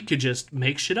we could just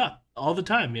make shit up all the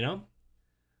time,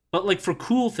 But like for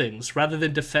cool things rather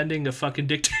than defending a fucking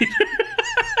dictator.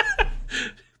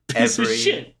 Piece of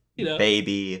shit.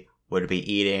 Baby would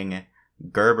be eating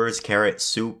Gerber's carrot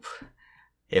soup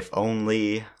if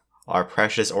only our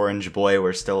precious orange boy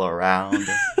were still around.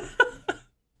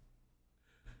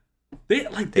 They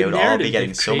would all be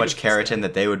getting so much keratin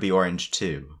that they would be orange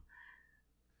too.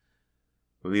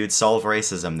 We would solve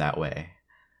racism that way.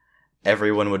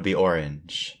 Everyone would be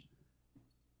orange.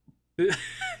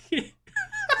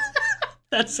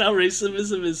 That's how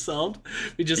racism is solved.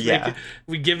 We just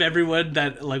we give everyone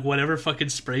that like whatever fucking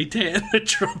spray tan that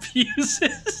Trump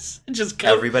uses.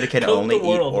 Everybody can only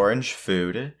eat orange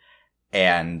food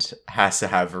and has to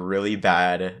have really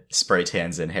bad spray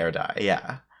tans and hair dye.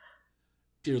 Yeah.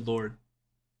 Dear Lord.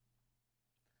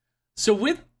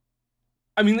 So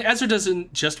Ezra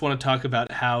doesn't just want to talk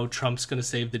about how Trump's going to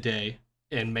save the day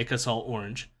and make us all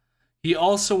orange. He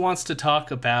also wants to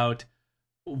talk about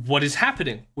what is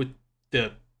happening with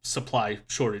the supply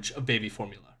shortage of baby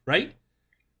formula, right?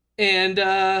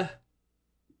 And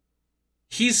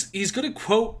he's going to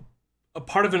quote a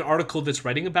part of an article that's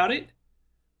writing about it,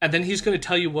 and then he's going to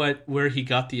tell you where he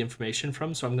got the information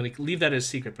from. So I'm going to leave that as a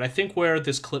secret. But I think where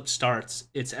this clip starts,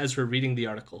 it's Ezra reading the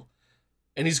article,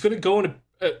 and he's going to go in.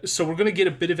 So we're going to get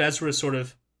a bit of Ezra sort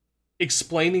of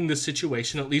explaining the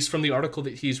situation, at least from the article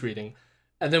that he's reading,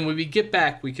 and then when we get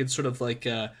back, we can sort of like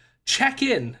check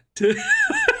in to.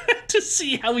 To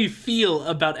see how we feel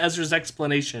about Ezra's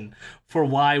explanation for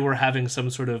why we're having some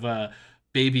sort of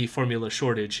baby formula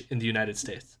shortage in the United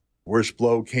States. Worst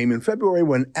blow came in February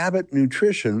when Abbott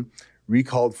Nutrition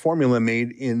recalled formula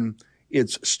made in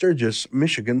its Sturgis,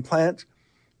 Michigan plant.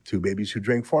 2 babies who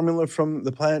drank formula from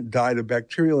the plant died of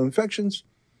bacterial infections,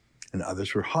 and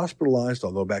others were hospitalized,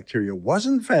 although bacteria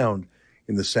wasn't found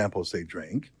in the samples they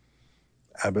drank.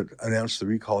 Abbott announced the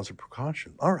recall as a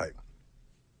precaution. All right.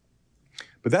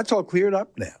 But that's all cleared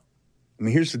up now. I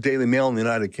mean, here's the Daily Mail in the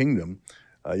United Kingdom.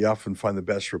 You often find the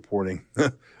best reporting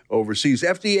overseas.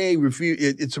 FDA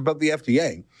it's about the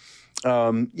FDA.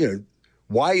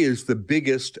 Why is the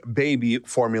biggest baby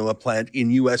formula plant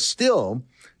in U.S. still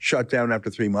shut down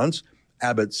after 3 months?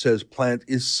 Abbott says plant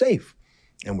is safe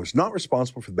and was not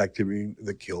responsible for the bacteria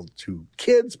that killed 2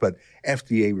 kids, but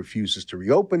FDA refuses to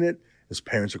reopen it as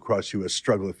parents across U.S.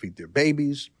 struggle to feed their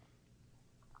babies.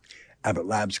 Abbott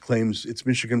Labs claims its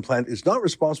Michigan plant is not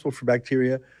responsible for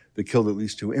bacteria that killed at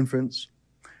least 2 infants.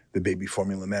 The baby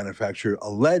formula manufacturer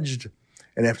alleged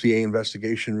an FDA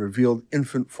investigation revealed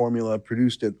infant formula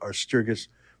produced at our Sturgis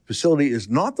facility is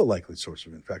not the likely source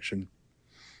of infection.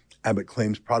 Abbott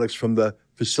claims products from the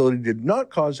facility did not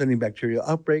cause any bacterial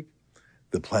outbreak.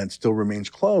 The plant still remains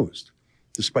closed,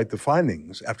 despite the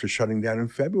findings after shutting down in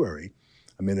February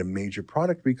amid a major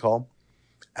product recall.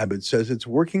 Abbott says it's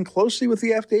working closely with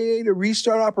the FDA to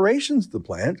restart operations of the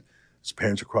plant, as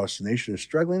parents across the nation are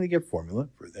struggling to get formula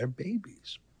for their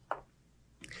babies.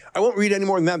 I won't read any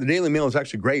more than that. The Daily Mail is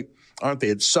actually great, aren't they?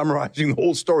 It's summarizing the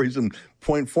whole stories in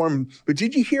point form. But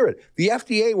did you hear it? The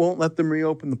FDA won't let them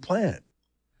reopen the plant.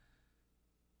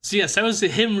 So yes, that was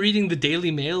him reading the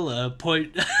Daily Mail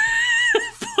point.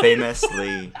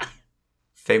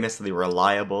 famously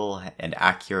reliable and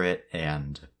accurate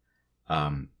and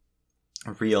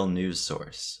real news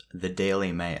source, the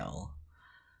Daily Mail.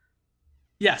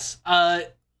 Yes.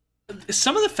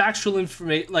 Some of the factual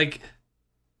information, like,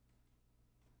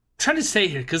 trying to say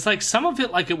here, because like some of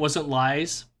it, like, it wasn't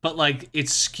lies, but like it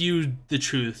skewed the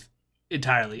truth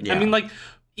entirely. Yeah. I mean, like,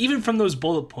 even from those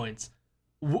bullet points,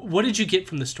 what did you get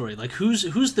from the story? Like,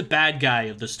 who's the bad guy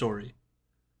of the story?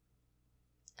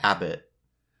 Abbott.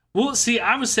 Well, see,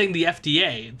 I was saying the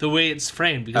FDA, the way it's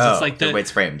framed, because it's like the way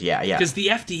it's framed, yeah. Because the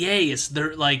FDA is,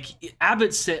 they're like,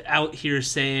 Abbott's out here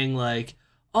saying like,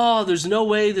 oh, there's no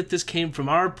way that this came from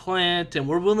our plant, and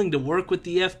we're willing to work with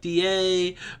the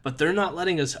FDA, but they're not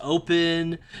letting us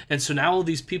open, and so now all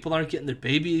these people aren't getting their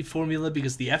baby formula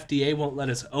because the FDA won't let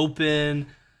us open.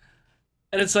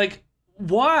 And it's like,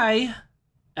 why,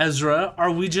 Ezra,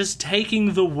 are we just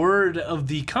taking the word of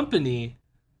the company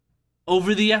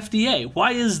over the FDA?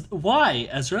 Why,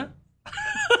 Ezra?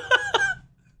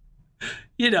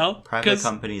 You know, private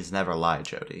companies never lie,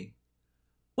 Jody.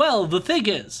 Well, the thing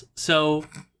is, so,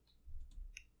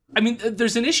 I mean,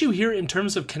 there's an issue here in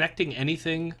terms of connecting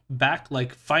anything back.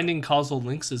 Like, finding causal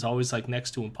links is always, like,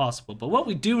 next to impossible. But what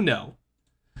we do know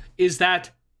is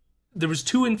that there was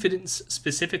 2 infants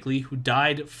specifically who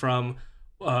died from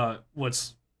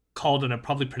what's called, and I'm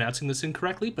probably pronouncing this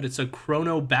incorrectly, but it's a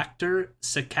Chronobacter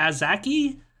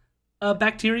sakazaki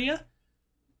bacteria.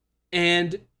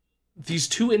 And these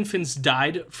 2 infants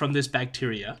died from this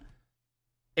bacteria.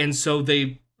 And so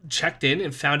they checked in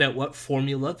and found out what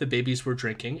formula the babies were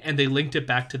drinking, and they linked it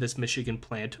back to this Michigan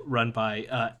plant run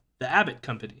by the Abbott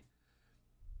company.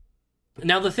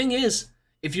 Now, the thing is,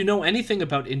 if you know anything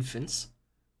about infants,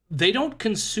 they don't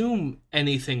consume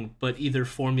anything but either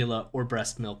formula or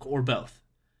breast milk or both.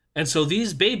 And so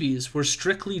these babies were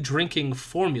strictly drinking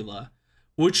formula,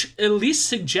 which at least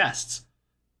suggests,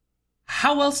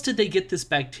 how else did they get this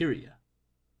bacteria?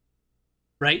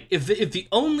 Right? If the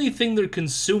only thing they're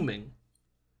consuming...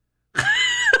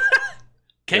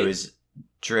 It was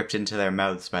dripped into their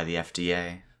mouths by the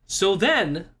FDA. So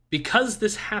then, because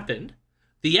this happened,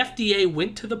 the FDA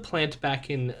went to the plant back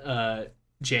in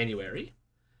January,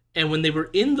 and when they were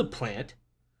in the plant,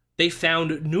 they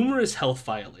found numerous health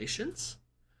violations,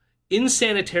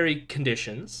 insanitary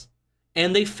conditions,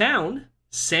 and they found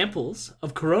samples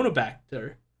of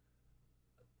Coronabacter,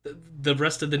 the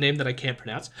rest of the name that I can't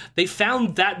pronounce. They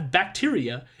found that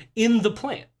bacteria in the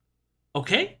plant.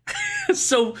 Okay?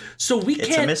 so we can't...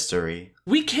 It's a mystery.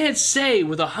 We can't say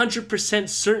with 100%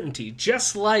 certainty,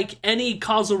 just like any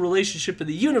causal relationship in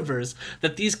the universe,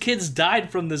 that these kids died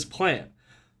from this plant.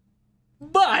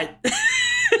 But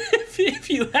if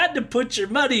you had to put your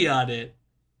money on it...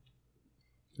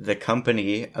 The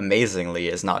company, amazingly,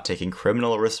 is not taking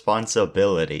criminal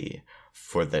responsibility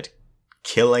for the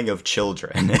killing of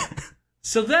children.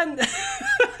 So then...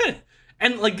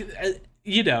 and, like,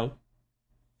 you know...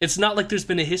 It's not like there's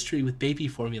been a history with baby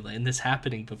formula and this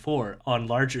happening before on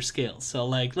larger scales. So,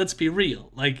 like, let's be real.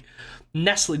 Like,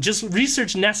 Nestle, just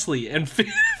research Nestle and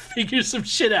figure some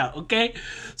shit out, okay?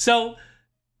 So,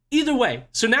 either way,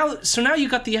 so now you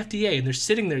got the FDA and they're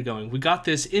sitting there going, we got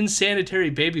this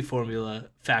insanitary baby formula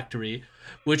factory,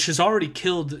 which has already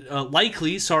killed,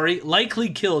 likely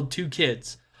killed 2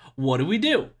 kids. What do we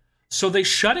do? So they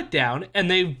shut it down, and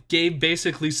they gave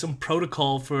basically some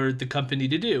protocol for the company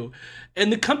to do.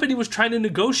 And the company was trying to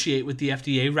negotiate with the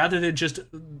FDA rather than just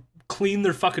clean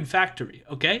their fucking factory,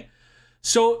 okay?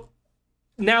 So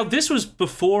now this was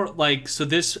before, like, so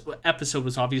this episode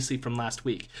was obviously from last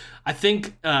week. I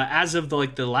think as of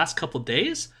the last couple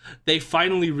days, they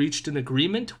finally reached an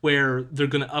agreement where they're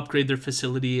going to upgrade their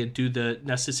facility and do the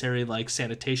necessary, like,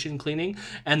 sanitation cleaning,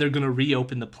 and they're going to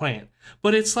reopen the plant.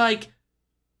 But it's like...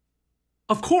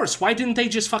 Of course, why didn't they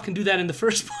just fucking do that in the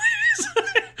first place?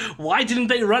 Why didn't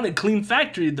they run a clean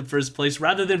factory in the first place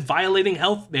rather than violating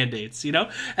health mandates, you know?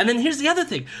 And then here's the other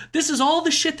thing. This is all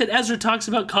the shit that Ezra talks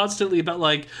about constantly about,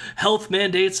 like, health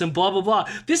mandates and blah, blah, blah.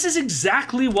 This is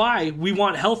exactly why we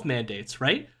want health mandates,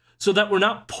 right? so that we're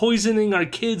not poisoning our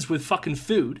kids with fucking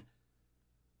food,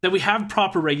 that we have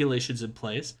proper regulations in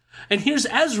place. And here's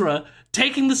Ezra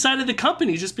taking the side of the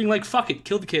company, just being like, fuck it,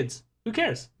 kill the kids. Who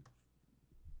cares?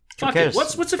 Who Fuck cares? it.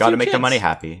 What's a few Gotta make kids? the money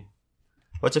happy.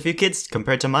 What's a few kids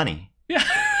compared to money? Yeah.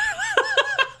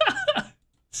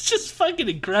 It's just fucking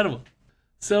incredible.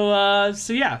 So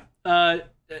yeah.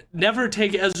 Never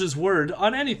take Ezra's word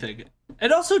on anything.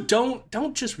 And also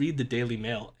don't just read the Daily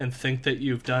Mail and think that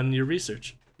you've done your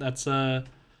research. That's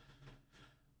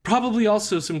probably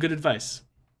also some good advice.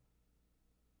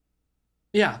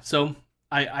 Yeah, so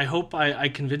I hope I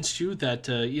convinced you that,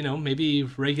 maybe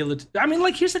I mean,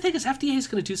 like, here's the thing is FDA is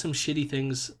going to do some shitty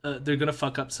things. They're going to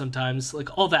fuck up sometimes,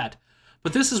 like, all that.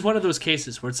 But this is one of those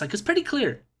cases where it's like, it's pretty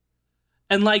clear.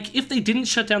 And, like, if they didn't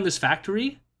shut down this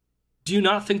factory, do you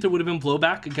not think there would have been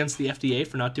blowback against the FDA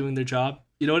for not doing their job?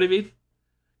 You know what I mean?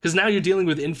 Because now you're dealing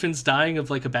with infants dying of,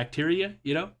 like, a bacteria,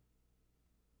 you know?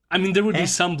 I mean, there would be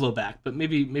some blowback, but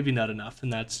maybe not enough.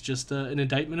 And that's just an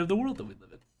indictment of the world that we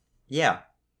live in. Yeah.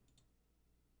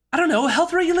 I don't know.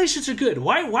 Health regulations are good.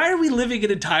 Why are we living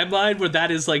in a timeline where that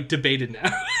is, like, debated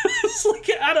now? It's like,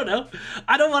 I don't know.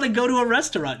 I don't want to go to a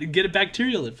restaurant and get a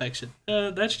bacterial infection.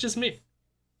 That's just me.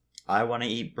 I want to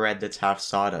eat bread that's half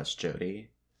sawdust, Jody.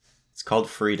 It's called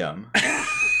freedom.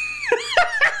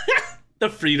 The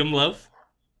freedom loaf.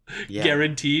 Yeah.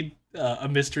 Guaranteed a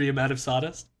mystery amount of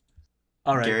sawdust.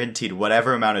 All right. Guaranteed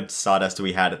whatever amount of sawdust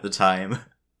we had at the time.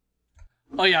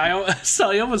 Oh yeah,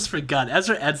 I almost forgot.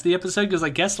 Ezra ends the episode because I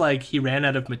guess like he ran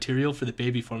out of material for the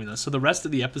baby formula. So the rest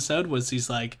of the episode was he's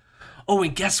like, oh,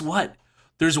 and guess what?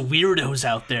 There's weirdos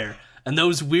out there. And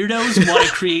those weirdos want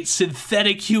to create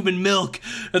synthetic human milk.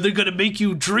 And they're going to make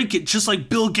you drink it just like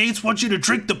Bill Gates wants you to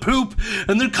drink the poop.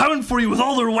 And they're coming for you with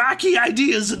all their wacky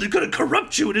ideas. And they're going to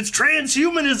corrupt you. And it's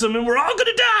transhumanism. And we're all going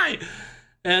to die.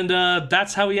 And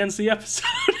that's how he ends the episode.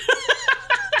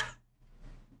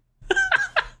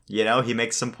 You know, he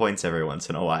makes some points every once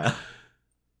in a while.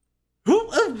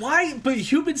 Why? But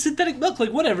human synthetic milk,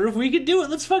 like, whatever. If we can do it,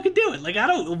 let's fucking do it. Like,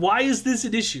 why is this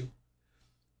an issue?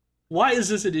 Why is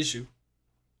this an issue?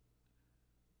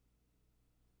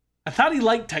 I thought he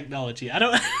liked technology. I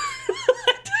don't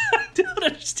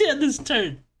understand this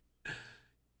turn.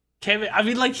 I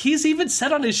mean, like, he's even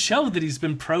said on his show that he's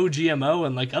been pro-GMO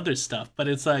and, like, other stuff. But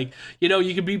it's like, you know,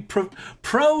 you can be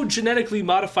pro-genetically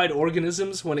modified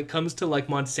organisms when it comes to, like,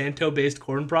 Monsanto-based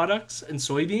corn products and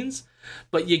soybeans.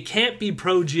 But you can't be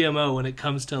pro-GMO when it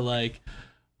comes to, like,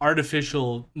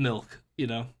 artificial milk, you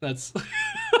know? That's...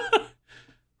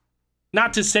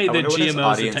 Not to say that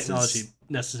GMOs and technology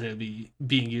necessarily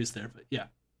being used there, but yeah.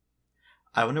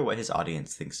 I wonder what his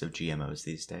audience thinks of GMOs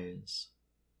these days.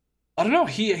 I don't know.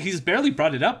 He's barely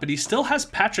brought it up, but he still has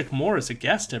Patrick Moore as a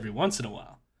guest every once in a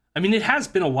while. I mean, it has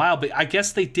been a while, but I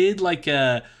guess they did like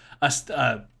a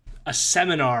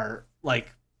seminar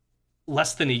like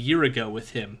less than a year ago with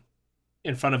him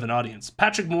in front of an audience.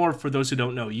 Patrick Moore, for those who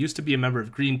don't know, used to be a member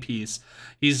of Greenpeace.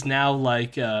 He's now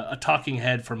like a talking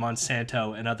head for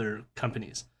Monsanto and other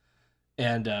companies.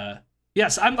 And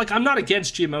yes, I'm not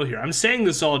against GMO here. I'm saying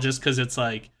this all just because it's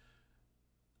like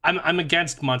I'm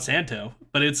against Monsanto,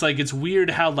 but it's like it's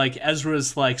weird how like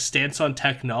Ezra's like stance on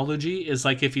technology is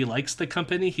like if he likes the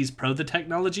company, he's pro the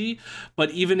technology.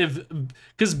 But even if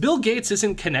because Bill Gates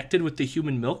isn't connected with the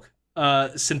human milk,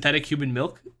 synthetic human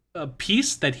milk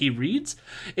piece that he reads,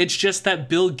 it's just that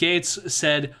Bill Gates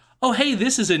said, "Oh, hey,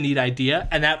 this is a neat idea,"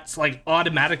 and that's like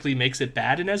automatically makes it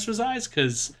bad in Ezra's eyes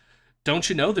because don't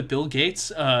you know that Bill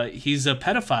Gates he's a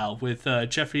pedophile with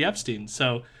Jeffrey Epstein,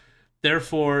 so.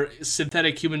 Therefore,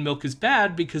 synthetic human milk is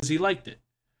bad because he liked it.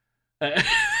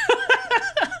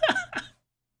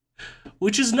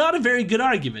 Which is not a very good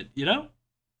argument, you know?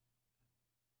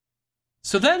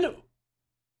 So then,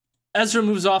 Ezra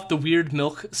moves off the weird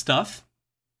milk stuff.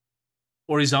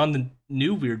 Or he's on the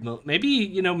new weird milk. Maybe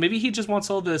he just wants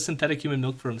all the synthetic human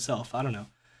milk for himself. I don't know.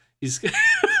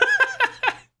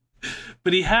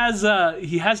 But he has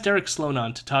Derek Sloan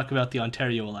on to talk about the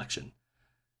Ontario election.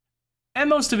 And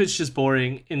most of it's just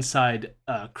boring inside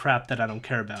crap that I don't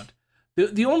care about.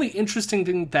 The only interesting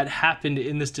thing that happened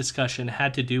in this discussion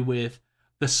had to do with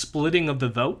the splitting of the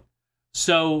vote.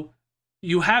 So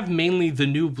you have mainly the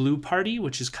New Blue Party,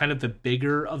 which is kind of the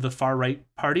bigger of the far-right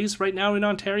parties right now in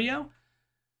Ontario.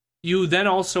 You then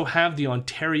also have the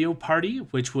Ontario Party,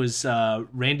 which was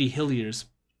Randy Hillier's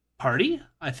party,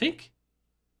 I think.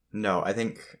 No, I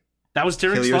think... That was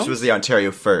Derek Hillier's Sloan's? was the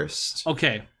Ontario first.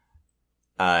 Okay.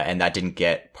 And that didn't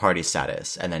get party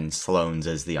status. And then Sloan's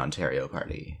is the Ontario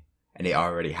Party. And he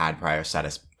already had prior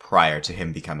status prior to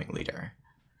him becoming leader.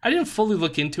 I didn't fully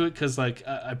look into it because, like,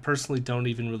 I personally don't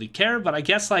even really care. But I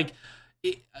guess, like,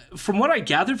 from what I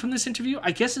gathered from this interview,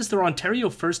 I guess it's their Ontario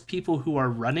First people who are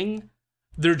running.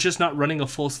 They're just not running a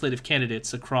full slate of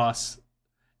candidates across.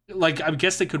 Like, I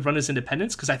guess they could run as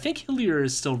independents, because I think Hillier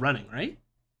is still running, right?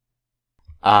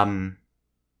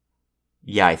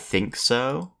 Yeah, I think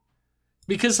so.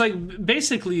 Because, like,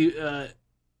 basically,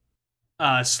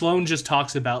 Sloan just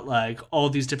talks about, like, all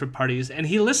these different parties, and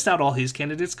he lists out all his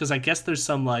candidates, because I guess there's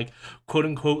some, like,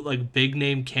 quote-unquote, like,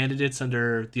 big-name candidates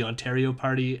under the Ontario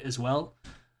Party as well.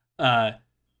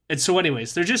 And so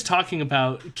anyways, they're just talking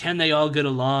about, can they all get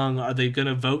along? Are they going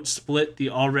to vote split the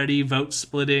already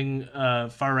vote-splitting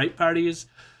far-right parties?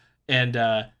 And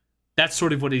that's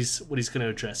sort of what he's going to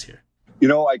address here. You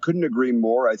know, I couldn't agree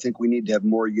more. I think we need to have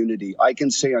more unity. I can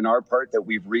say on our part that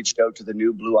we've reached out to the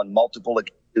New Blue on multiple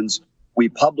occasions. We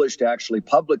published actually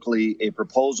publicly a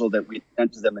proposal that we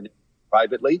sent to them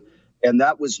privately, and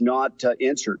that was not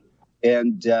answered.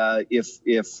 And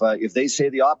if they say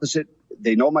the opposite,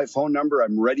 they know my phone number.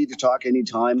 I'm ready to talk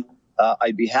anytime.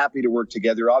 I'd be happy to work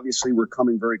together. Obviously, we're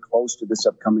coming very close to this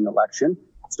upcoming election,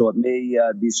 so it may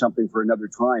be something for another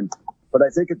time. But I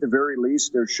think at the very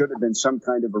least, there should have been some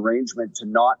kind of arrangement to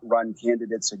not run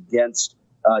candidates against,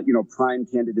 prime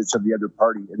candidates of the other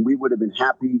party. And we would have been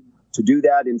happy to do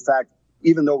that. In fact,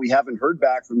 even though we haven't heard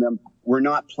back from them, we're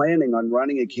not planning on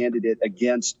running a candidate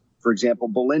against, for example,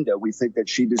 Belinda. We think that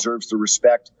she deserves the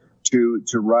respect to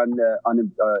run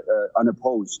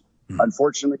unopposed.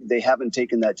 Unfortunately, they haven't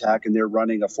taken that tack, and they're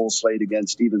running a full slate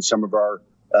against even some of our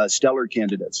stellar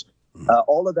candidates.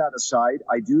 All of that aside,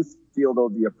 I do feel, though,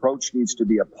 the approach needs to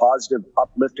be a positive,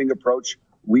 uplifting approach.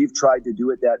 We've tried to do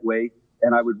it that way.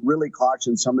 And I would really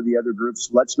caution some of the other groups.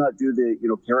 Let's not do the,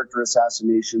 character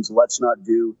assassinations. Let's not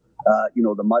do,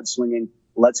 the mudslinging.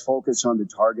 Let's focus on the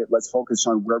target. Let's focus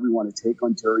on where we want to take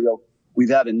Ontario. We've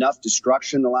had enough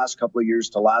destruction the last couple of years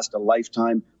to last a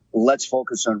lifetime. Let's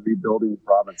focus on rebuilding the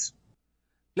province.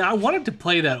 Now, I wanted to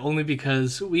play that only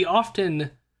because we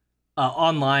often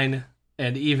online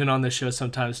and even on the show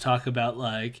sometimes talk about,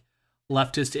 like,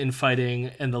 leftist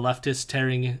infighting and the leftists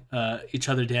tearing each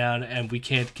other down, and we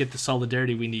can't get the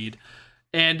solidarity we need.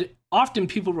 And often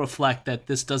people reflect that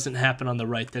this doesn't happen on the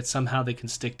right, that somehow they can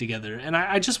stick together. And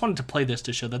I just wanted to play this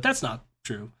to show that that's not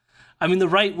true. I mean, the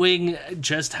right wing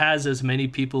just has as many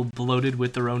people bloated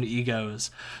with their own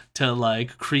egos to,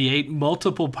 like, create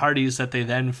multiple parties that they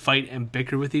then fight and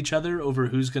bicker with each other over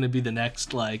who's going to be the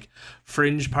next, like,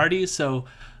 fringe party. So,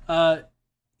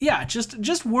 yeah,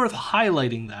 just worth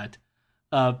highlighting that.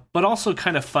 But also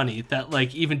kind of funny that,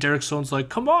 like, even Derek Sloan's like,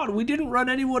 come on, we didn't run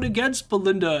anyone against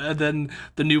Belinda. And then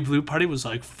the New Blue Party was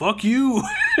like, fuck you.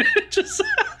 Just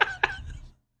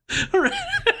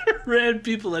ran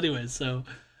people anyway. So,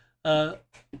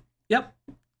 yep,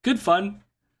 good fun.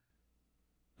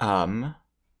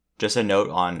 Just a note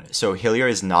on, so Hillier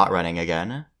is not running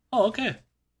again. Oh, okay.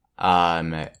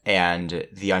 And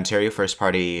the Ontario First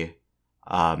Party,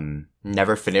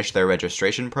 never finished their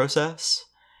registration process.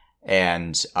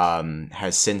 And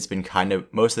has since been kind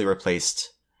of mostly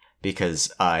replaced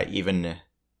because even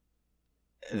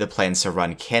the plans to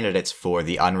run candidates for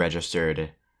the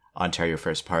unregistered Ontario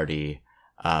First Party,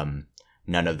 none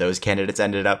of those candidates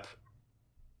ended up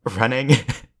running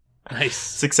nice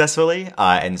successfully.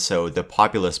 And so the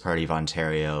Populist Party of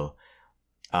Ontario,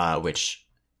 which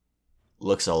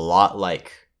looks a lot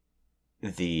like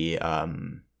the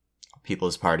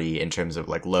People's Party in terms of,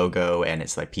 like, logo, and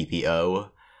it's like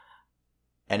PPO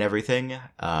and everything.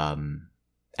 And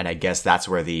I guess that's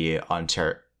where the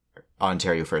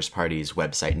Ontario First Party's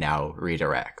website now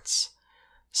redirects.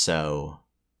 So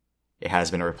it has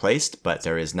been replaced, but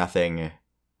there is nothing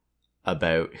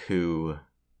about who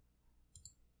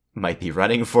might be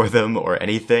running for them or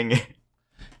anything.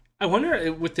 I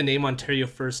wonder with the name Ontario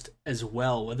First as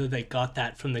well, whether they got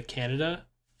that from the Canada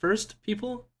First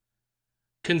people.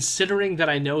 Considering that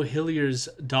I know Hillier's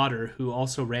daughter, who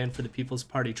also ran for the People's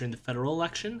Party during the federal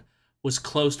election, was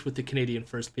close with the Canadian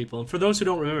First people. And for those who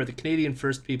don't remember, the Canadian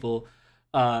First people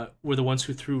were the ones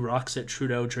who threw rocks at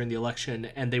Trudeau during the election,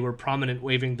 and they were prominent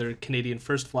waving their Canadian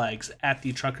First flags at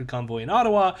the trucker convoy in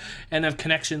Ottawa, and have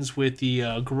connections with the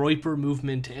Groyper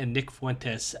movement and Nick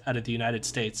Fuentes out of the United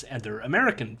States and their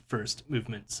American First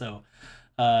movement. So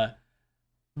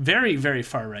very, very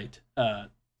far right.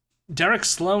 Derek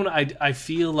Sloan, I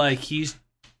feel like he's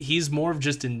more of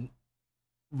just a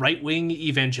right-wing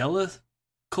evangelical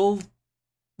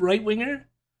right-winger.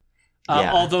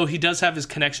 Yeah. Although he does have his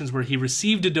connections where he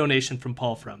received a donation from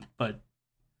Paul From, but...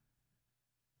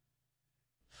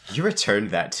 You returned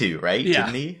that too, right? Yeah.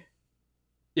 Didn't he?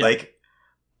 Yeah. Like...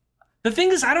 The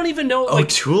thing is, I don't even know...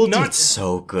 O'Toole did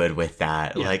so good with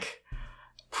that. Yeah. Like,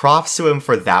 props to him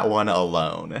for that one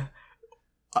alone.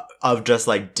 of just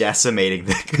like decimating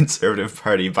the Conservative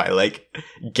Party by like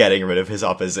getting rid of his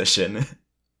opposition.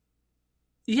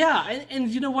 Yeah, and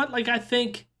you know what? Like, I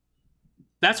think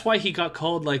that's why he got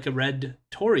called like a red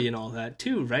Tory and all that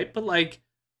too, right? But like,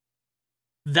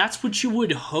 that's what you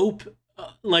would hope.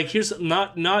 Like, here's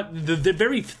not the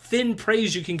very thin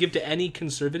praise you can give to any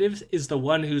conservative is the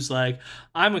one who's like,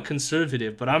 I'm a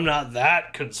conservative, but I'm not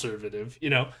that conservative, you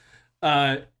know?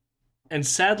 And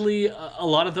sadly, a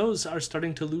lot of those are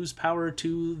starting to lose power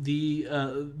to the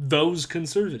those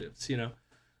conservatives, you know?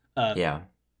 Yeah.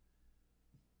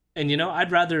 And, you know,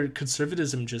 I'd rather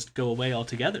conservatism just go away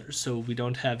altogether so we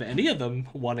don't have any of them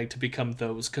wanting to become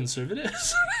those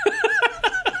conservatives.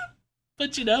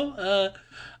 But, you know,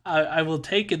 I will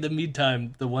take in the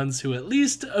meantime the ones who at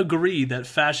least agree that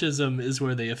fascism is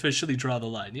where they officially draw the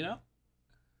line, you know?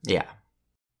 Yeah.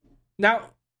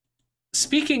 Now,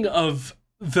 speaking of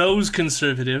those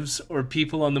conservatives or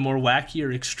people on the more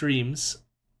wackier extremes,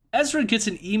 Ezra gets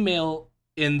an email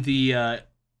in the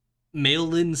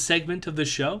mail-in segment of the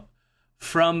show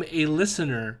from a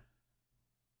listener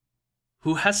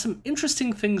who has some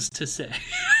interesting things to say.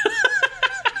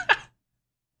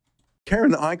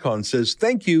 Karen Icon says,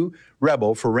 thank you,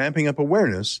 Rebel, for ramping up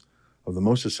awareness of the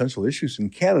most essential issues in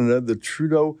Canada. The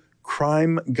Trudeau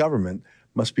crime government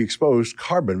must be exposed.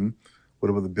 Carbon, what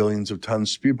about the billions of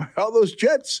tons spewed by all those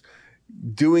jets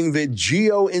doing the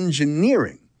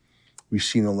geoengineering? We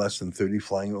see no less than 30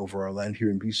 flying over our land here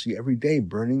in BC every day,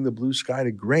 burning the blue sky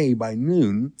to gray by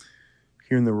noon.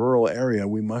 Here in the rural area,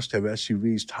 we must have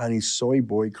SUVs, tiny soy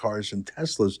boy cars, and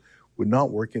Teslas would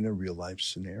not work in a real-life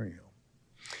scenario.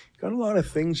 Got a lot of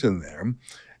things in there,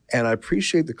 and I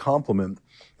appreciate the compliment.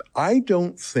 I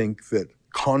don't think that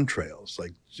contrails,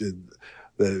 like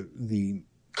the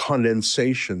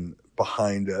condensation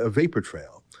behind a vapor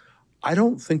trail, I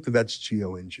don't think that that's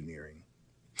geoengineering.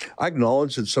 I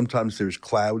acknowledge that sometimes there's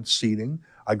cloud seeding.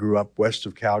 I grew up west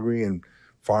of Calgary, and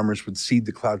farmers would seed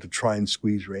the cloud to try and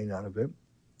squeeze rain out of it.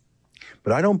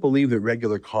 But I don't believe that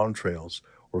regular contrails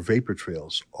or vapor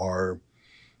trails are,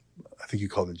 I think you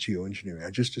call it geoengineering.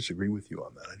 I just disagree with you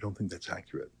on that. I don't think that's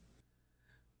accurate.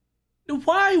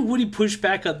 Why would he push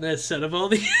back on this out of all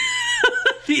the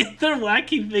the other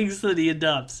wacky things that he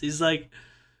adopts? He's like,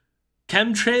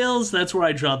 chemtrails, that's where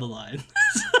I draw the line.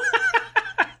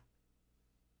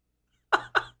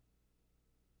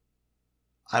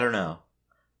 I don't know.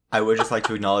 I would just like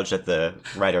to acknowledge that the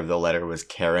writer of the letter was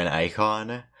Karen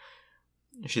Icon.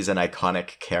 She's an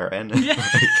iconic Karen. Yeah.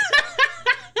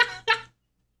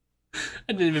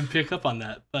 I didn't even pick up on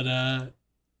that, but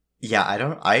yeah, I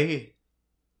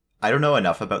don't know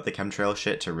enough about the chemtrail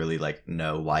shit to really like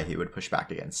know why he would push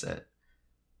back against it.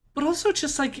 But also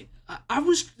just like it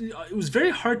was very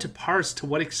hard to parse to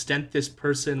what extent this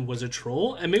person was a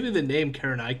troll, and maybe the name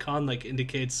Karen Icon like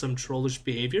indicates some trollish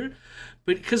behavior,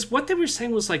 but because what they were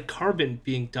saying was like carbon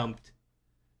being dumped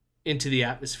into the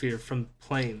atmosphere from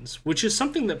planes, which is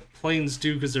something that planes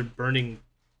do because they're burning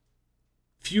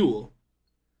fuel.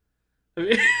 I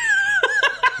mean,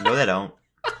 No, they don't.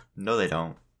 No, they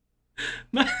don't.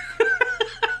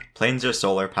 Planes are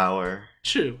solar power.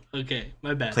 True. Okay,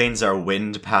 my bad. Planes are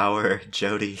wind power,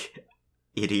 Jody.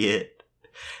 Idiot.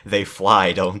 They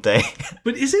fly, don't they?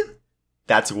 But is it?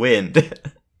 That's wind.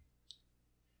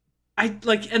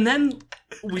 And then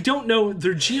we don't know,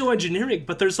 they're geoengineering,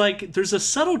 but there's a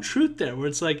subtle truth there where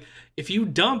it's like, if you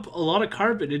dump a lot of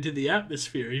carbon into the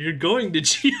atmosphere, you're going to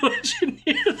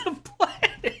geoengineer the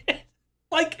planet.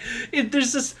 Like,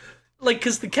 there's this, like,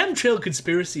 because the chemtrail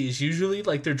conspiracy is usually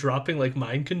like they're dropping like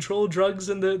mind control drugs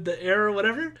in the air or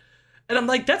whatever. And I'm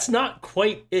like, that's not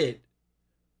quite it.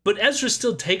 But Ezra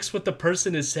still takes what the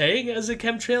person is saying as a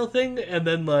chemtrail thing and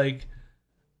then like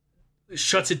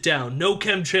shuts it down. No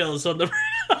chemtrails on the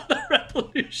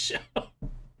Rebel News show.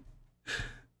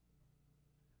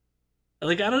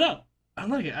 Like, I don't know.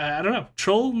 I don't know.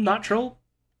 Troll, not troll.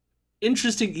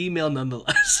 Interesting email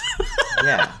nonetheless.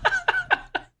 Yeah.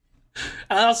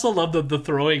 I also love the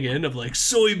throwing in of like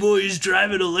soy boys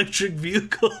driving electric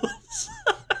vehicles.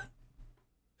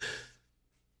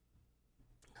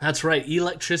 That's right.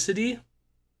 Electricity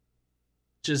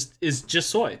is just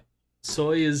soy.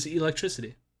 Soy is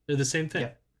electricity. They're the same thing.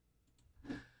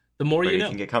 Yeah. The more Where you do know. you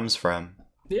think it comes from?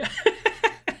 Yeah.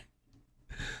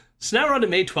 So now we're on to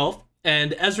May 12th,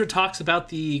 and Ezra talks about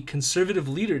the conservative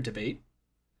leader debate.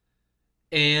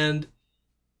 And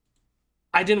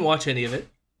I didn't watch any of it.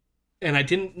 And I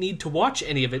didn't need to watch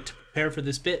any of it to prepare for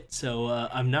this bit, so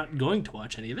I'm not going to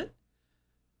watch any of it.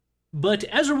 But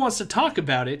Ezra wants to talk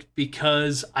about it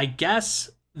because I guess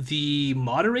the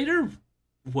moderator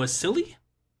was silly.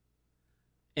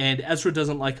 and Ezra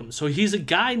doesn't like him. So he's a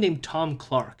guy named Tom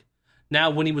Clark. Now,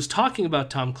 when he was talking about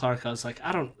Tom Clark, I was like,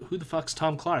 who the fuck's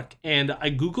Tom Clark? And I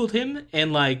Googled him,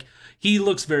 and like, he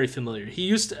looks very familiar. He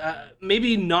used to,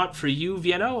 maybe not for you,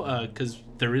 Vienno, because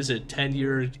there is a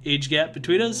 10-year age gap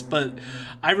between us, but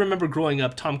I remember growing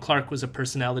up, Tom Clark was a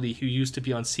personality who used to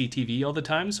be on CTV all the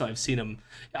time, so I've seen him.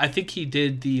 I think he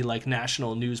did the like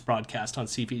national news broadcast on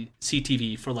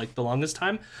CTV for like the longest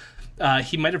time.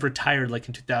 He might have retired like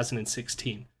in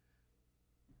 2016.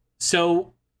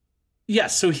 So,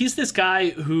 yes, so he's this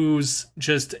guy who's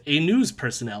just a news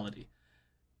personality.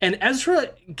 And Ezra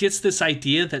gets this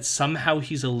idea that somehow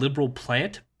he's a liberal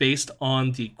plant based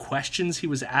on the questions he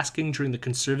was asking during the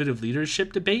conservative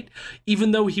leadership debate,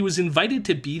 even though he was invited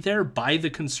to be there by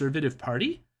the Conservative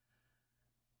Party.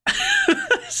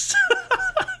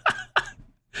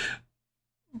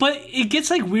 But it gets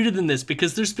like weirder than this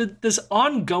because there's been this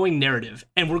ongoing narrative,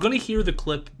 and we're going to hear the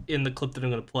clip in the clip that I'm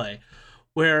going to play,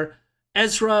 where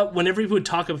Ezra, whenever he would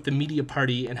talk about the media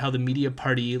party and how the media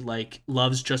party like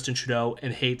loves Justin Trudeau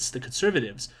and hates the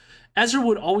Conservatives, Ezra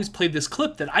would always play this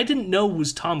clip that I didn't know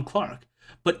was Tom Clark.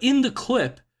 But in the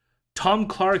clip, Tom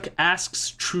Clark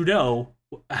asks Trudeau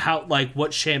how, like,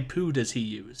 what shampoo does he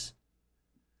use?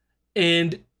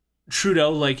 And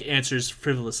Trudeau like answers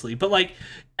frivolously. But like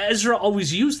Ezra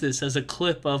always used this as a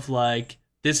clip of like,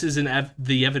 this is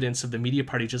the evidence of the media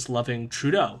party just loving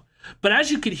Trudeau. But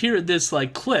as you could hear in this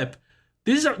like clip,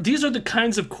 these are the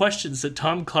kinds of questions that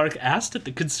Tom Clark asked at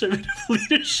the Conservative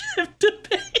leadership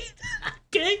debate.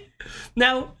 Okay?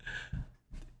 Now,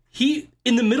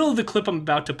 in the middle of the clip I'm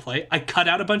about to play, I cut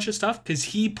out a bunch of stuff because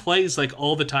he plays like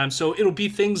all the time. So it'll be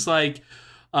things like,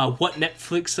 what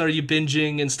Netflix are you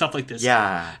binging and stuff like this.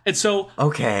 Yeah. And so...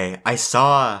 Okay, I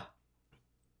saw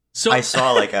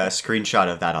like a screenshot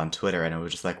of that on Twitter and it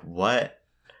was just like, what?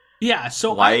 Yeah,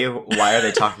 so... Why are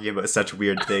they talking about such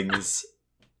weird things?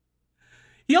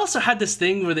 He also had this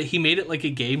thing where he made it like a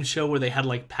game show where they had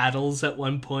like paddles at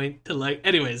one point to like...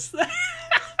 Anyways.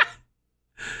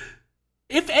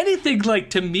 If anything, like,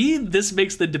 to me, this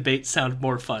makes the debate sound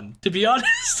more fun. To be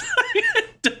honest,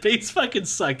 debates fucking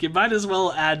suck. You might as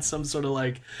well add some sort of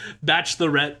like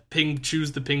Bachelorette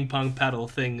choose the ping pong paddle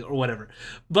thing or whatever.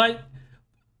 But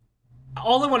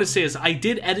all I want to say is I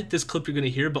did edit this clip you're going to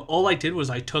hear, but all I did was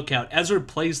I took out... Ezra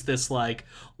plays this like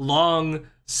long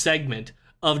segment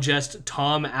of just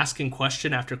Tom asking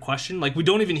question after question. Like, we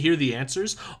don't even hear the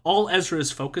answers. All Ezra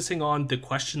is focusing on the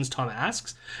questions Tom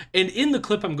asks. And in the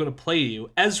clip I'm going to play you,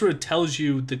 Ezra tells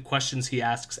you the questions he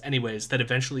asks anyways that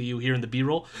eventually you hear in the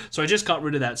B-roll. So I just got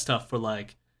rid of that stuff for,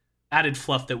 like, added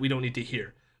fluff that we don't need to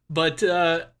hear. But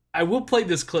I will play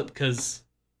this clip because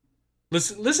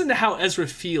listen to how Ezra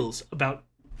feels about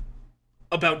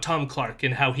Tom Clark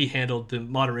and how he handled the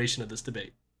moderation of this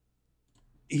debate.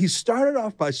 He started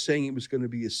off by saying it was going to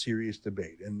be a serious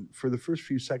debate. And for the first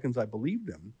few seconds, I believed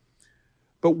him.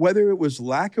 But whether it was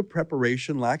lack of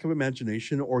preparation, lack of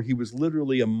imagination, or he was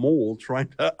literally a mole trying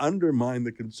to undermine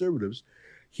the Conservatives,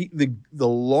 the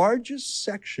largest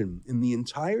section in the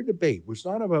entire debate was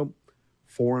not about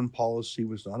foreign policy,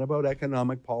 was not about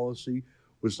economic policy,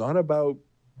 was not about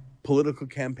political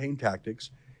campaign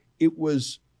tactics. It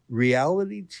was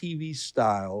reality TV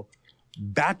style,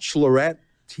 Bachelorette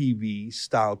TV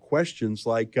style questions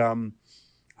like,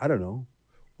 I don't know,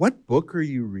 what book are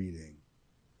you reading?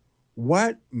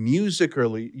 What music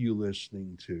are you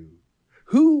listening to?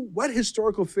 What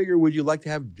historical figure would you like to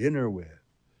have dinner with?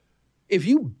 If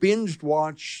you binged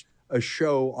watched a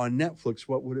show on Netflix,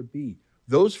 what would it be?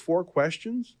 Those 4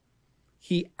 questions,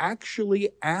 he actually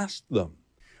asked them.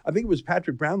 I think it was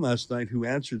Patrick Brown last night who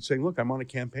answered saying, look, I'm on a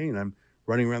campaign. I'm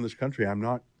running around this country. I'm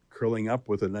not curling up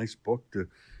with a nice book to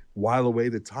while away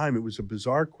the time. It was a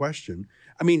bizarre question.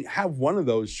 I mean, have one of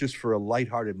those just for a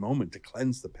lighthearted moment to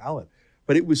cleanse the palate.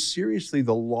 But it was seriously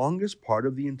the longest part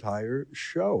of the entire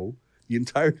show, the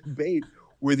entire debate,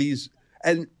 were these,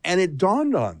 and it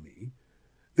dawned on me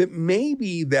that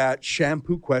maybe that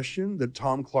shampoo question that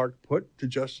Tom Clark put to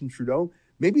Justin Trudeau,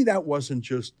 maybe that wasn't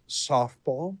just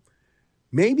softball.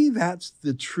 Maybe that's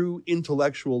the true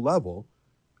intellectual level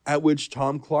at which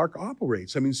Tom Clark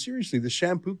operates. I mean, seriously, the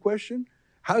shampoo question,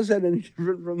 how's that any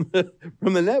different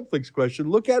from the Netflix question?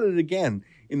 Look at it again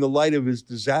in the light of his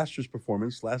disastrous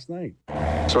performance last night.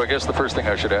 So I guess the first thing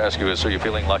I should ask you is, are you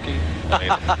feeling lucky?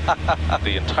 I mean,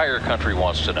 the entire country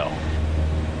wants to know.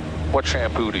 What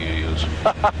shampoo do you use?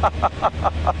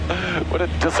 What a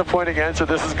disappointing answer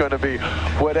this is going to be.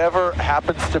 Whatever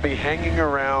happens to be hanging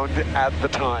around at the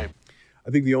time. I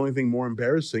think the only thing more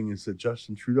embarrassing is that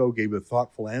Justin Trudeau gave a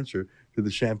thoughtful answer to the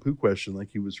shampoo question like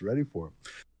he was ready for it.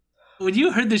 When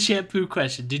you heard the shampoo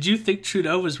question, did you think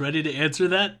Trudeau was ready to answer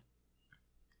that?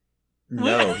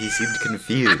 No, he seemed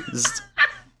confused.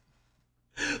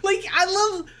 Like, I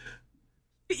love...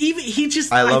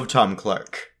 I love Tom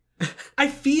Clark. I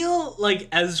feel like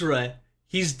Ezra,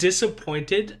 he's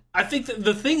disappointed. I think that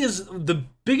the thing is, the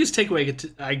biggest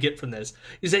takeaway I get from this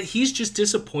is that he's just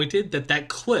disappointed that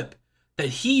clip that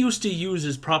he used to use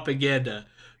as propaganda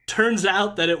turns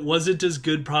out that it wasn't as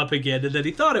good propaganda that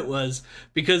he thought it was,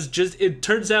 because it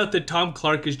turns out that Tom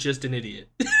Clark is just an idiot.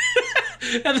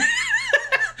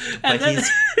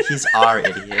 He's our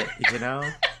idiot, you know?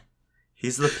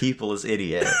 He's the people's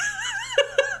idiot.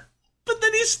 But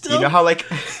then he's still... You know how, like...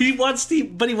 he wants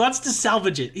to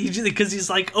salvage it. Because he's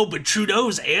like, oh, but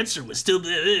Trudeau's answer was still...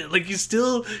 Like, he's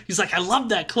like, I love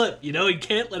that clip, you know? He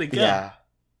can't let it go. Yeah.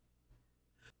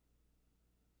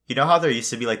 You know how there used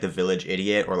to be, like, the village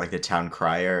idiot or, like, the town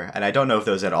crier? And I don't know if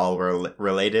those at all were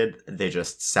related. They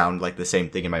just sound like the same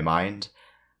thing in my mind.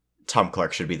 Tom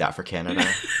Clark should be that for Canada.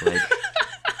 Like...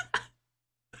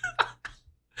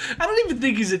 I don't even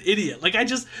think he's an idiot. Like,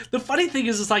 the funny thing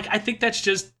is like, I think that's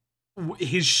just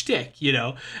his shtick, you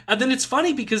know? And then it's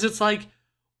funny because it's like,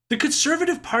 the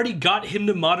Conservative Party got him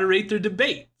to moderate their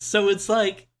debate. So it's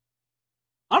like,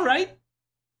 all right,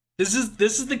 this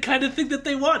is the kind of thing that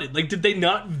they wanted. Like, did they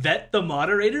not vet the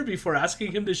moderator before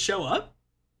asking him to show up?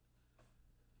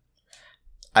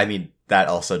 I mean, that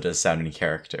also does sound in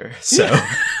character, so...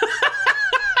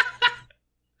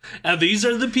 And these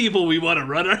are the people we want to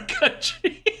run our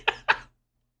country.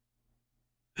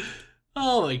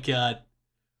 Oh my god.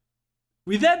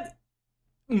 We then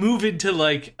move into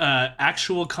like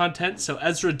actual content. So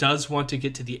Ezra does want to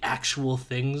get to the actual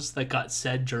things that got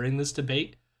said during this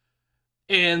debate.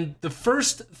 And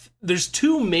there's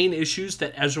two main issues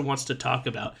that Ezra wants to talk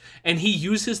about. And he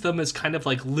uses them as kind of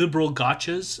like liberal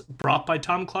gotchas brought by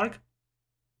Tom Clark.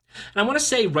 And I want to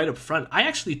say right up front, I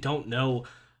actually don't know.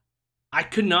 I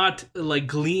could not like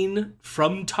glean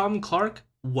from Tom Clark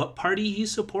what party he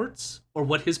supports or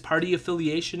what his party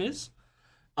affiliation is.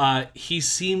 He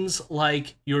seems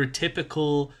like your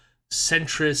typical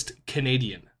centrist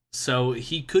Canadian. So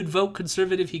he could vote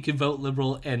conservative, he could vote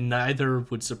liberal, and neither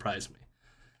would surprise me.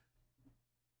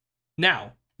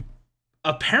 Now,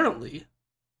 apparently,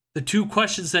 the two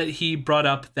questions that he brought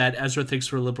up that Ezra thinks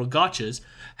were liberal gotchas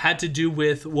had to do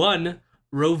with, one,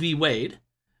 Roe v. Wade,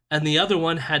 and the other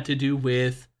one had to do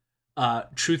with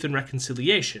truth and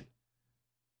reconciliation.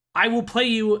 I will play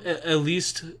you at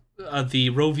least the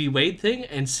Roe v. Wade thing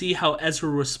and see how Ezra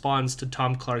responds to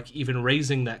Tom Clark even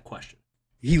raising that question.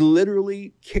 He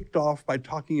literally kicked off by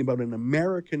talking about an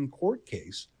American court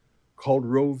case called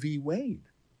Roe v. Wade,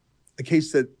 a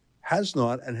case that has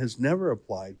not and has never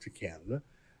applied to Canada,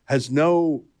 has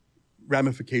no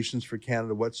ramifications for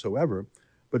Canada whatsoever.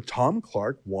 But Tom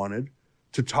Clark wanted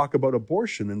to talk about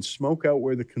abortion and smoke out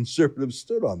where the Conservatives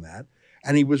stood on that.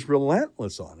 And he was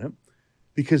relentless on it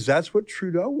because that's what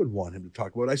Trudeau would want him to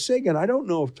talk about. I say again, I don't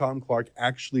know if Tom Clark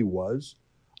actually was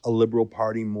a Liberal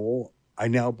Party mole. I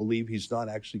now believe he's not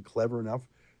actually clever enough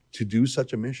to do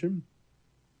such a mission.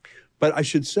 But I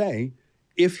should say,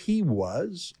 if he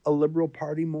was a Liberal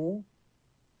Party mole,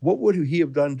 what would he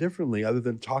have done differently other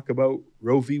than talk about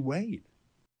Roe v. Wade?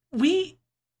 We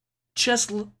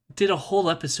just did a whole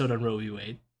episode on Roe v.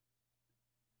 Wade.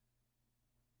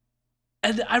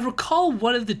 And I recall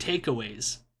one of the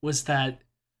takeaways was that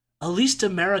at least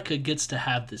America gets to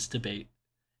have this debate,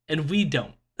 and we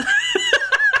don't.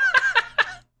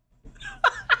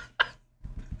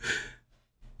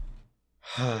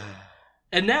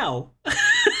 And now,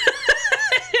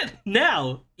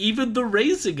 even the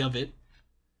raising of it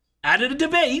at a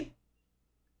debate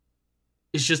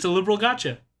is just a liberal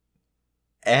gotcha.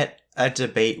 At a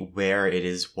debate where it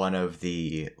is one of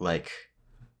the, like,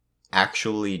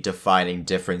 actually defining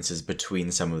differences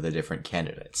between some of the different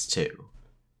candidates, too.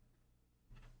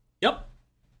 Yep.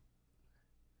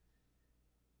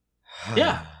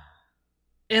 Yeah.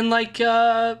 And, like,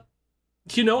 I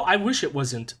wish it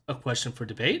wasn't a question for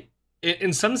debate.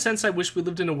 In some sense, I wish we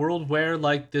lived in a world where,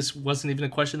 like, this wasn't even a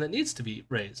question that needs to be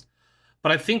raised.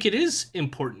 But I think it is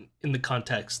important in the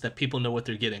context that people know what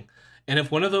they're getting. And if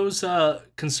one of those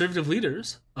conservative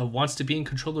leaders wants to be in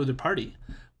control of their party,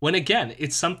 when again,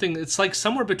 it's like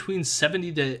somewhere between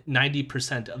 70 to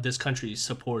 90% of this country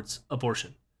supports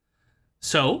abortion.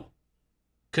 So,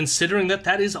 considering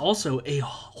that is also a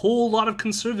whole lot of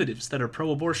conservatives that are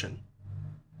pro-abortion,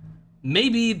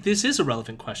 maybe this is a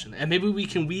relevant question, and maybe we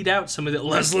can weed out some of the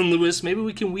Leslyn Lewis. Maybe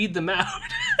we can weed them out.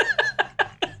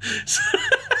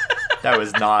 That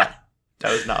was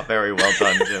not very well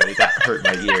done, Jimmy. That hurt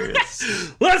my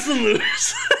ears. Leslyn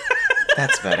Lewis.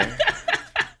 That's better.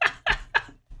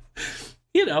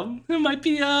 it might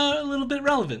be a little bit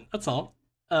relevant. That's all.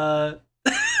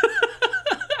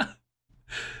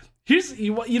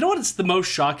 You know what's the most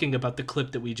shocking about the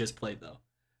clip that we just played, though?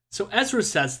 So Ezra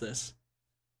says this.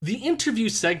 The interview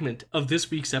segment of this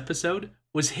week's episode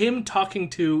was him talking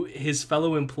to his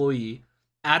fellow employee,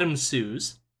 Adam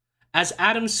Sues, as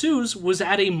Adam Sues was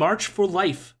at a March for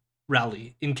Life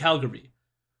rally in Calgary,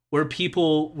 where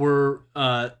people were,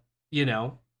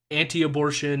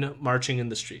 anti-abortion marching in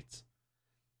the streets.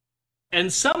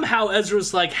 And somehow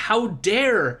Ezra's like, how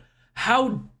dare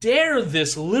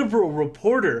this liberal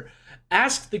reporter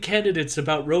ask the candidates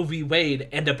about Roe v. Wade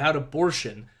and about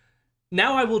abortion?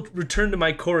 Now I will return to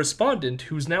my correspondent,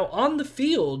 who's now on the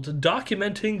field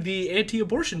documenting the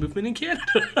anti-abortion movement in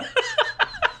Canada.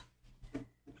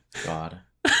 God.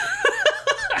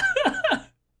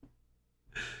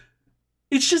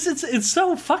 It's just, it's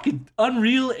so fucking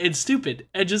unreal and stupid.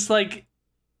 And just like,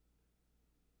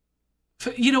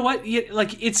 you know what?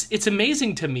 Like, it's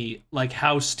amazing to me, like,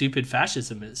 how stupid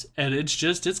fascism is. And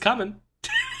it's coming.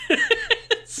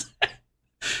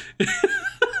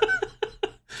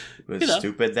 It was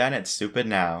stupid then, it's stupid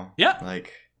now. Yeah.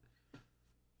 Like,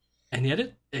 and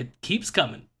yet it keeps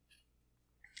coming.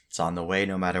 It's on the way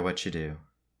no matter what you do.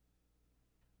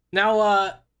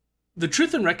 Now, the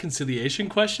truth and reconciliation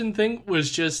question thing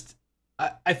was just,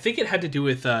 I think it had to do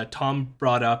with, Tom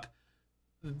brought up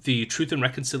the Truth and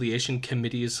Reconciliation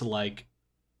Committee's, like,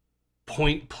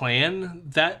 point plan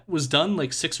that was done,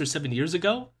 like, 6 or 7 years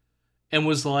ago, and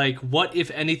was like, what,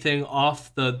 if anything,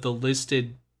 off the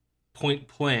listed point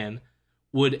plan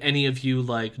would any of you,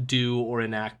 like, do or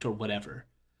enact or whatever?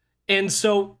 And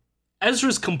so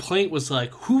Ezra's complaint was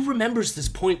like, who remembers this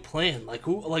point plan? Like,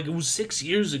 who, like, it was 6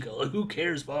 years ago. Like, who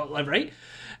cares? Blah, blah, blah, right?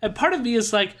 And part of me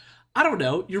is like, I don't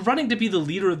know. You're running to be the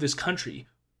leader of this country.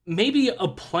 Maybe a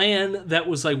plan that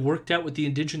was, like, worked out with the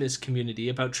Indigenous community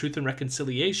about truth and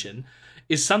reconciliation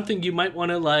is something you might want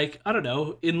to, like, I don't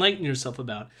know, enlighten yourself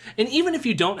about. And even if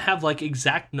you don't have, like,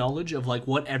 exact knowledge of, like,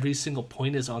 what every single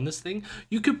point is on this thing,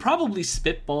 you could probably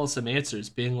spitball some answers,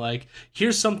 being like,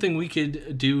 here's something we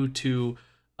could do to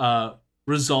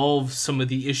resolve some of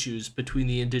the issues between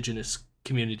the Indigenous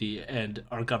community and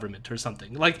our government or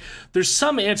something. Like, there's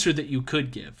some answer that you could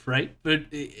give, right? But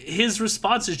his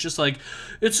response is just like,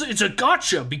 it's a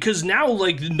gotcha, because now,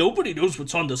 like, nobody knows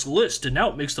what's on this list, and now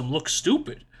it makes them look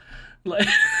stupid. Like,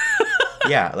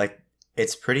 yeah, like,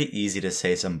 it's pretty easy to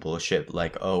say some bullshit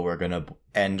like, oh, we're gonna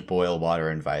end boil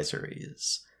water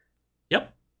advisories.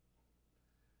 Yep.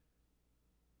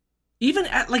 Even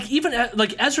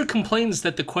Ezra complains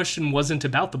that the question wasn't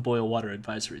about the boil water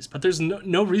advisories, but there's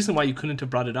no reason why you couldn't have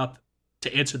brought it up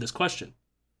to answer this question.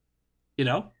 You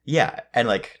know? Yeah, and,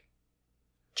 like,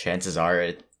 chances are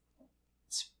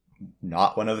it's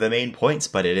not one of the main points,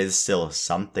 but it is still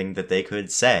something that they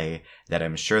could say that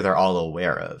I'm sure they're all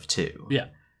aware of, too. Yeah.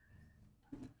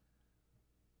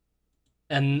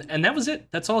 And that was it.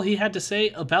 That's all he had to say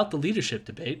about the leadership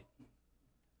debate.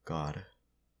 God.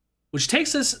 Which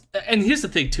takes us, and here's the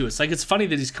thing, too. It's like, it's funny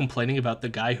that he's complaining about the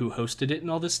guy who hosted it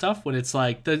and all this stuff, when it's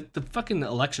like, the fucking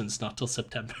election's not till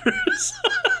September. So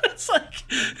it's like,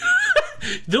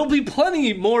 there'll be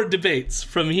plenty more debates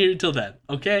from here till then,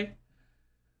 okay?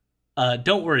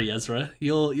 Don't worry, Ezra.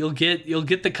 You'll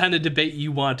get the kind of debate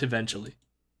you want eventually.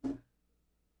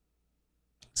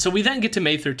 So we then get to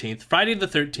May 13th, Friday the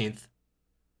 13th,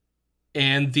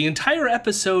 and the entire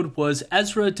episode was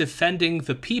Ezra defending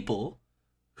the people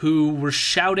who were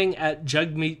shouting at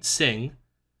Jagmeet Singh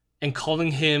and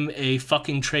calling him a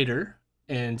fucking traitor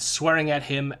and swearing at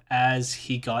him as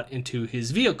he got into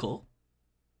his vehicle.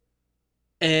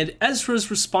 And Ezra's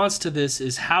response to this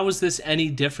is, how is this any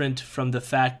different from the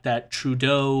fact that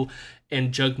Trudeau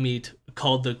and Jagmeet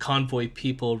called the convoy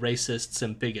people racists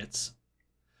and bigots?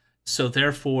 So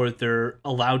therefore, they're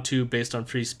allowed to, based on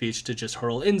free speech, to just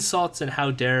hurl insults, and how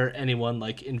dare anyone,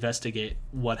 like, investigate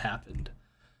what happened?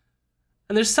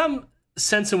 And there's some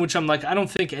sense in which I'm like, I don't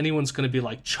think anyone's going to be,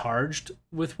 like, charged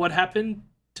with what happened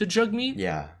to Jagmeet.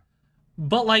 Yeah.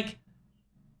 But, like,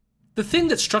 the thing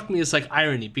that struck me is, like,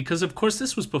 irony, because of course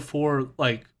this was before,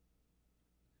 like,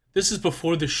 this is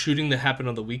before the shooting that happened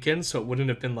on the weekend, so it wouldn't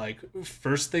have been, like,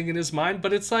 first thing in his mind,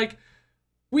 but it's like,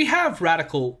 we have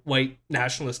radical white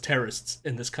nationalist terrorists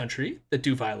in this country that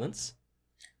do violence.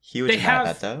 He would have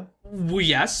that, though. Well,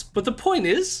 yes, but the point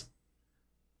is,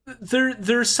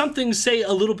 there's something, say,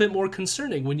 a little bit more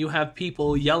concerning when you have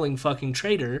people yelling fucking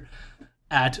traitor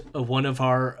at one of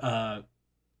our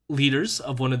leaders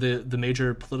of one of the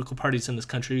major political parties in this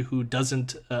country who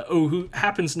doesn't who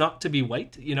happens not to be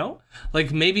white, you know,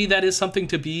 like maybe that is something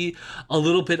to be a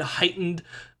little bit heightened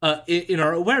in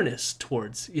our awareness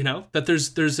towards, you know, that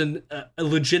there's a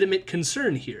legitimate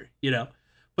concern here, you know.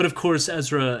 But of course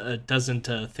Ezra doesn't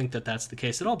think that that's the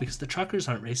case at all, because the truckers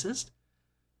aren't racist,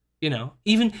 you know.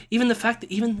 Even the fact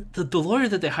that even the lawyer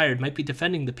that they hired might be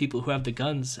defending the people who have the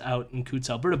guns out in Coutts,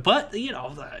 Alberta, but you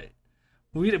know,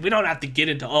 we don't have to get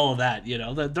into all of that, you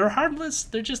know. They're harmless.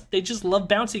 They just love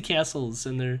bouncy castles,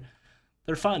 and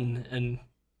they're fun, and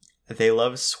they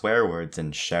love swear words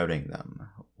and shouting them.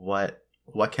 What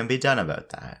can be done about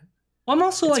that? Well, I'm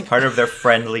also it's part of their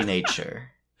friendly nature.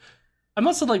 I'm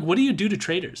also like, what do you do to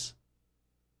traitors?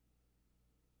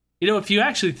 You know, if you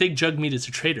actually think Jugmeat is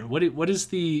a traitor, what is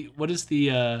the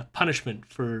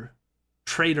punishment for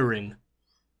traitoring?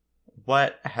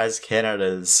 What has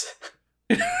Canada's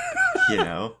you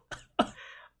know,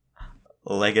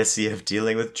 legacy of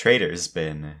dealing with traitors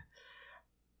been?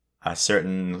 A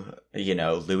certain, you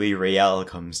know, Louis Riel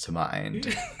comes to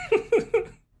mind.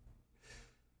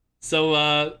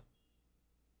 So,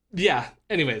 yeah.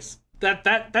 Anyways,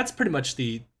 that's pretty much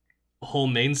the whole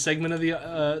main segment of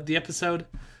the episode,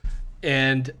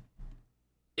 and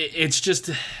it's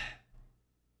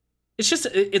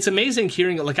amazing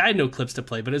hearing it. Like, I had no clips to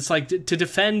play, but it's like to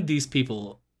defend these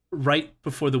people right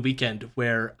before the weekend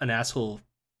where an asshole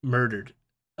murdered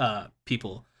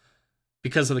people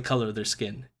because of the color of their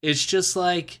skin. It's just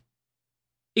like,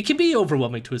 it can be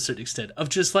overwhelming to a certain extent of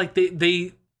just like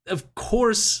they of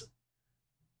course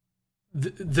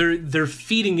they're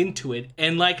feeding into it,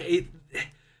 and like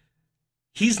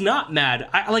he's not mad.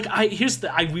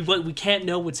 We can't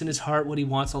know what's in his heart, what he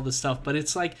wants, all this stuff, but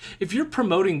it's like, if you're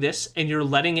promoting this and you're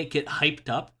letting it get hyped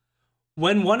up,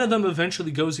 when one of them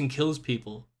eventually goes and kills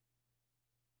people,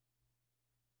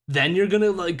 then you're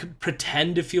gonna like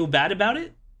pretend to feel bad about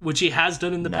it, which he has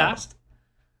done in the past.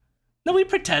 No, he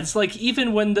pretends. Like,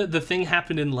 even when the thing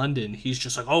happened in London, he's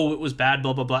just like, oh, it was bad,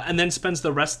 blah, blah, blah, and then spends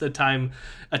the rest of the time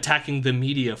attacking the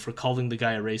media for calling the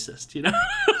guy a racist, you know?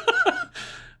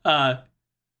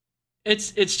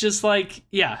 It's just like,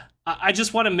 yeah, I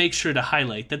just want to make sure to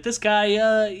highlight that this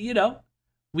guy, you know,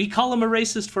 we call him a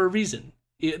racist for a reason.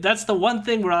 That's the one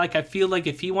thing where, like, I feel like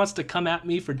if he wants to come at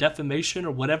me for defamation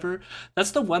or whatever,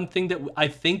 that's the one thing that I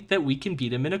think that we can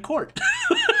beat him in a court.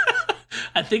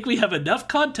 I think we have enough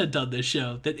content on this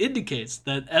show that indicates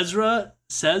that Ezra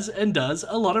says and does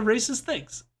a lot of racist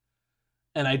things.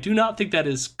 And I do not think that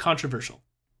is controversial.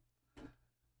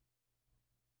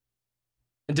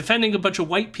 And defending a bunch of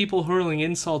white people hurling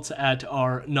insults at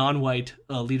our non-white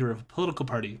leader of a political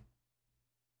party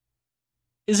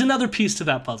is another piece to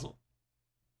that puzzle.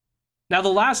 Now, the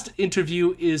last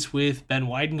interview is with Ben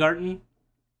Weidengarten,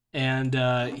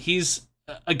 and he's,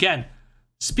 again,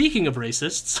 speaking of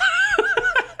racists...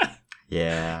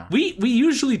 Yeah. We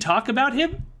usually talk about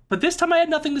him, but this time I had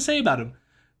nothing to say about him.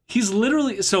 He's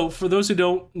literally... So, for those who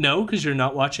don't know, because you're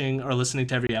not watching or listening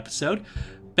to every episode,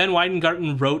 Ben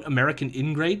Weidengarten wrote American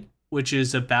Ingrate, which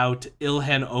is about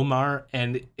Ilhan Omar,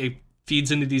 and it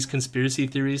feeds into these conspiracy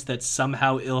theories that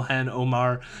somehow Ilhan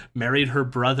Omar married her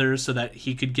brother so that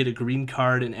he could get a green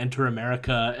card and enter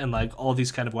America, and like all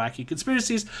these kind of wacky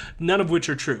conspiracies, none of which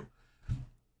are true.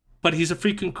 But he's a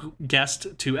frequent guest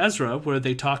to Ezra, where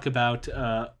they talk about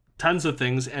tons of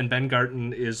things, and Ben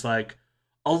Garten is like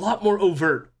a lot more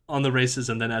overt on the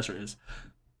racism than Ezra is.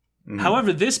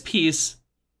 However, this piece,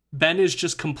 Ben is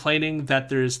just complaining that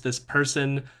there's this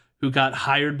person who got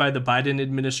hired by the Biden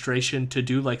administration to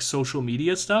do like social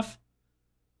media stuff.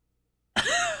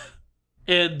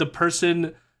 And the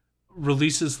person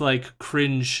releases like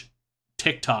cringe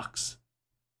TikToks.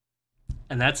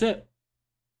 And that's it.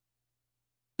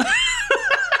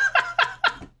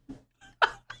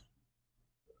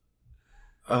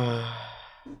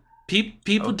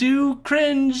 People do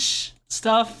cringe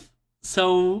stuff,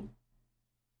 so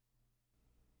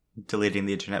deleting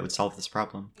the internet would solve this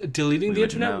problem. Deleting the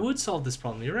internet would solve this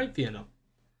problem. You're right, Theano.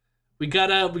 We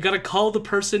gotta call the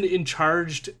person in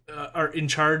charge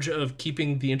of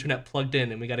keeping the internet plugged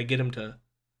in, and we gotta get him to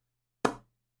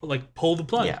like pull the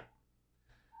plug. Yeah.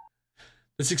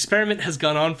 This experiment has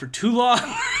gone on for too long.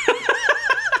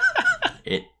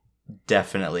 It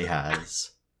definitely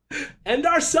has. End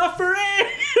our suffering!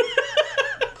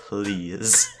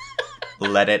 Please,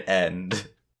 let it end.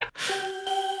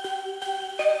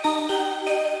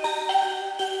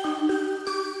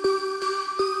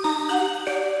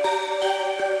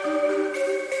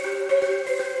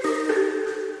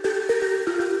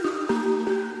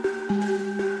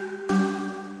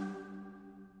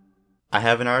 I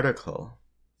have an article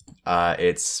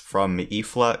It's from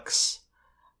Eflux.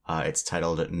 It's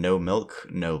titled No Milk,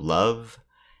 No Love.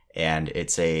 And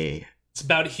it's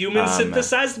about human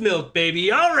synthesized milk,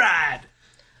 baby. All right.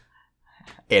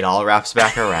 It all wraps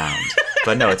back around.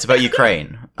 But no, it's about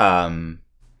Ukraine. And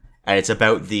it's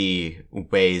about the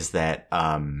ways that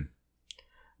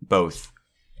both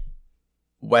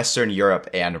Western Europe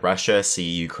and Russia see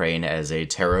Ukraine as a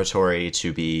territory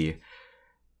to be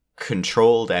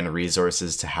controlled and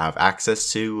resources to have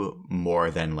access to more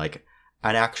than like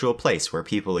an actual place where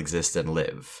people exist and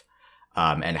live.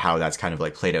 And how that's kind of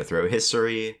like played out throughout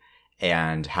history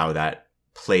and how that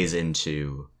plays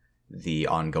into the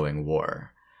ongoing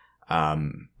war.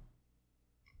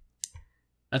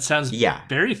 That sounds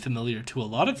very familiar to a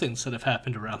lot of things that have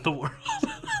happened around the world.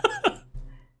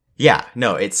 Yeah,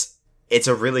 no, it's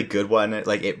a really good one.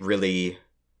 Like, it really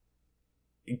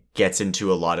gets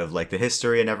into a lot of like the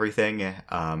history and everything.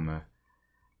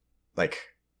 Like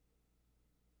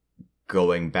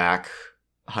going back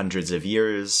hundreds of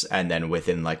years, and then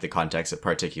within like the context of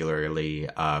particularly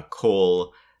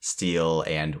coal, steel,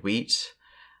 and wheat,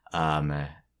 and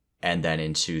then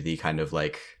into the kind of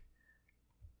like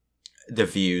the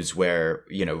views where,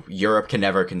 you know, Europe can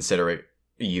never consider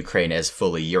Ukraine as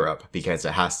fully Europe because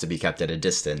it has to be kept at a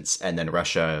distance, and then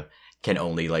Russia can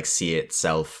only like see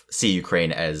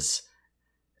Ukraine as,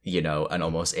 you know, an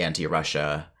almost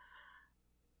anti-Russia,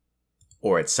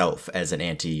 or itself as an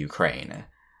anti-Ukraine,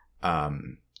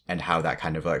 and how that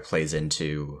kind of like plays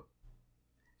into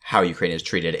how Ukraine is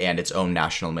treated and its own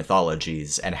national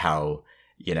mythologies, and how,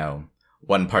 you know,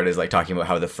 one part is like talking about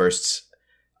how the first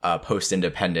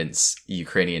post-independence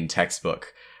Ukrainian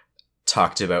textbook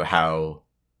talked about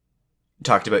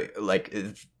like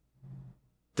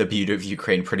the beauty of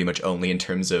Ukraine pretty much only in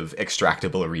terms of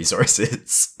extractable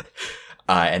resources,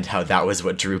 and how that was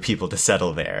what drew people to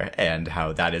settle there, and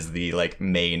how that is the like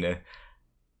main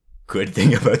good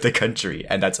thing about the country,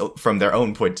 and that's from their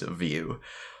own point of view,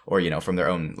 or, you know, from their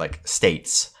own like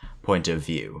state's point of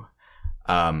view.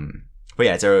 But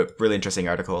yeah, it's a really interesting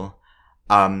article.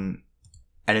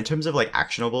 And in terms of like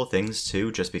actionable things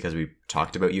too, just because we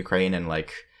talked about Ukraine and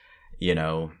like, you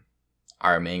know,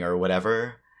 arming or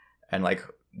whatever, and like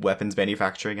weapons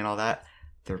manufacturing and all that,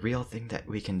 the real thing that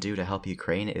we can do to help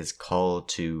Ukraine is call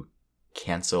to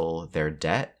cancel their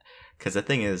debt. Because the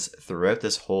thing is, throughout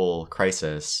this whole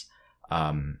crisis,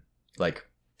 like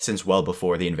since well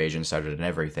before the invasion started and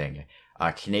everything,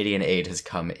 Canadian aid has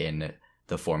come in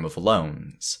the form of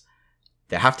loans.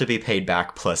 They have to be paid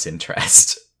back plus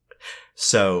interest.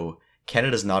 So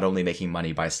Canada's not only making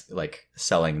money by like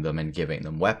selling them and giving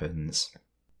them weapons,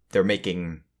 they're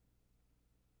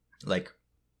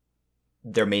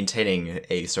maintaining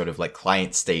a sort of like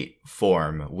client state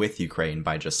form with Ukraine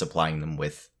by just supplying them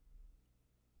with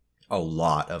a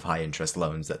lot of high interest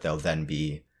loans that they'll then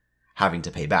be having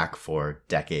to pay back for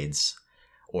decades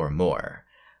or more.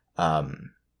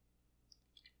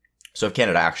 So if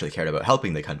Canada actually cared about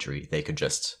helping the country, they could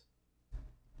just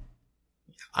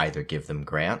either give them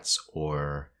grants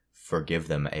or forgive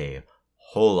them a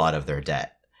whole lot of their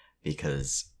debt,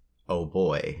 because oh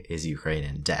boy, is Ukraine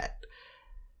in debt.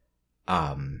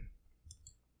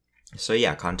 So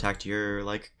yeah, contact your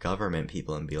like government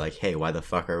people and be like, hey, why the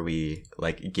fuck are we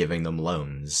like giving them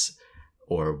loans?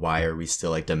 Or why are we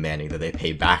still like demanding that they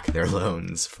pay back their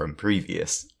loans from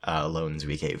previous loans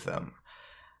we gave them?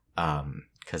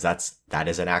 Because that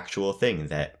is an actual thing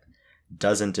that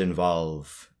doesn't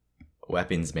involve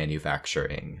weapons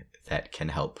manufacturing that can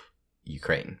help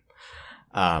Ukraine.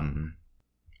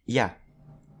 Yeah.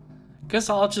 Guess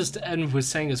I'll just end with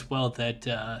saying as well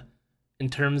that in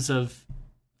terms of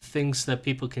things that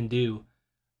people can do,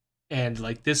 and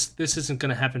like this isn't going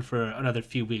to happen for another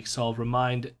few weeks, so I'll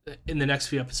remind in the next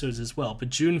few episodes as well, but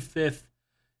June 5th,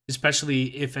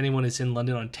 especially if anyone is in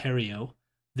London, Ontario,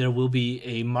 there will be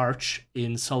a march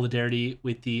in solidarity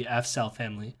with the Afzaal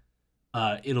family.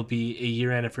 It'll be a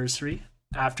year anniversary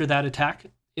after that attack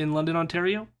in London,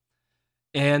 Ontario.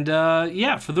 And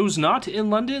yeah, for those not in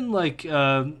London, like,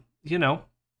 you know,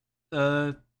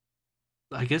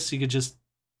 I guess you could just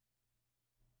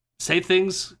say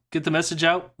things, get the message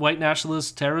out. White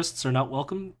nationalist terrorists are not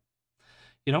welcome.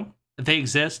 You know, they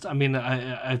exist. I mean,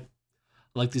 I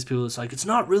like these people. It's like, it's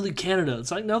not really Canada.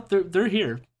 It's like, no, they're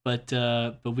here, but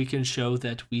we can show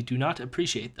that we do not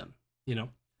appreciate them. You know.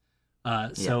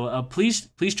 So please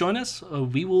join us.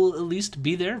 We will at least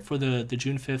be there for the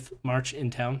June 5th march in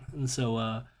town. And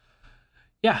so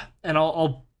yeah, and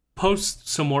I'll post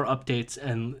some more updates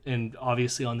and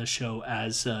obviously on the show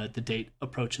as the date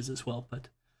approaches as well. But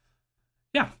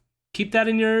yeah, keep that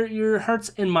in your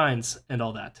hearts and minds and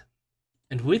all that.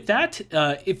 And with that,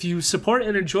 if you support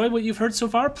and enjoy what you've heard so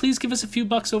far, please give us a few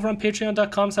bucks over on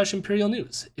patreon.com/Imperial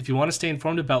News. If you want to stay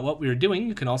informed about what we are doing,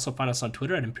 you can also find us on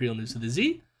Twitter at Imperial News with a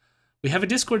Z. We have a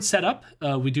Discord set up.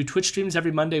 We do Twitch streams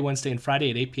every Monday, Wednesday, and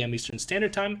Friday at 8 p.m. Eastern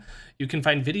Standard Time. You can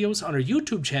find videos on our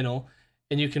YouTube channel,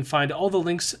 and you can find all the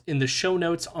links in the show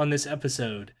notes on this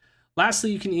episode.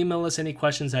 Lastly, you can email us any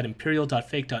questions at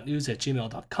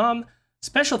imperial.fake.news@gmail.com.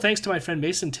 Special thanks to my friend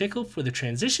Mason Tickle for the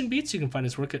transition beats. You can find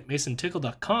his work at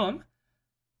masontickle.com.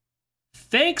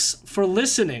 Thanks for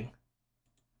listening.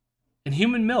 And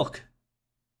Human Milk,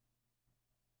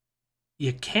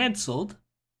 you canceled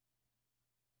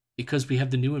because we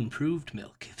have the new improved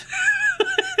milk.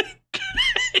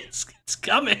 It's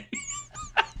coming.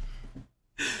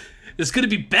 It's going to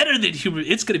be better than human.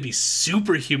 It's going to be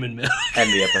superhuman milk.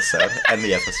 End the episode.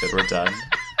 We're done.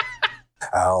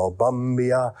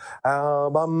 Albumbia,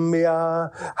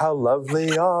 Albumbia, how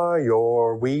lovely are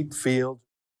your wheat fields.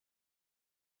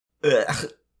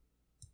 Ugh.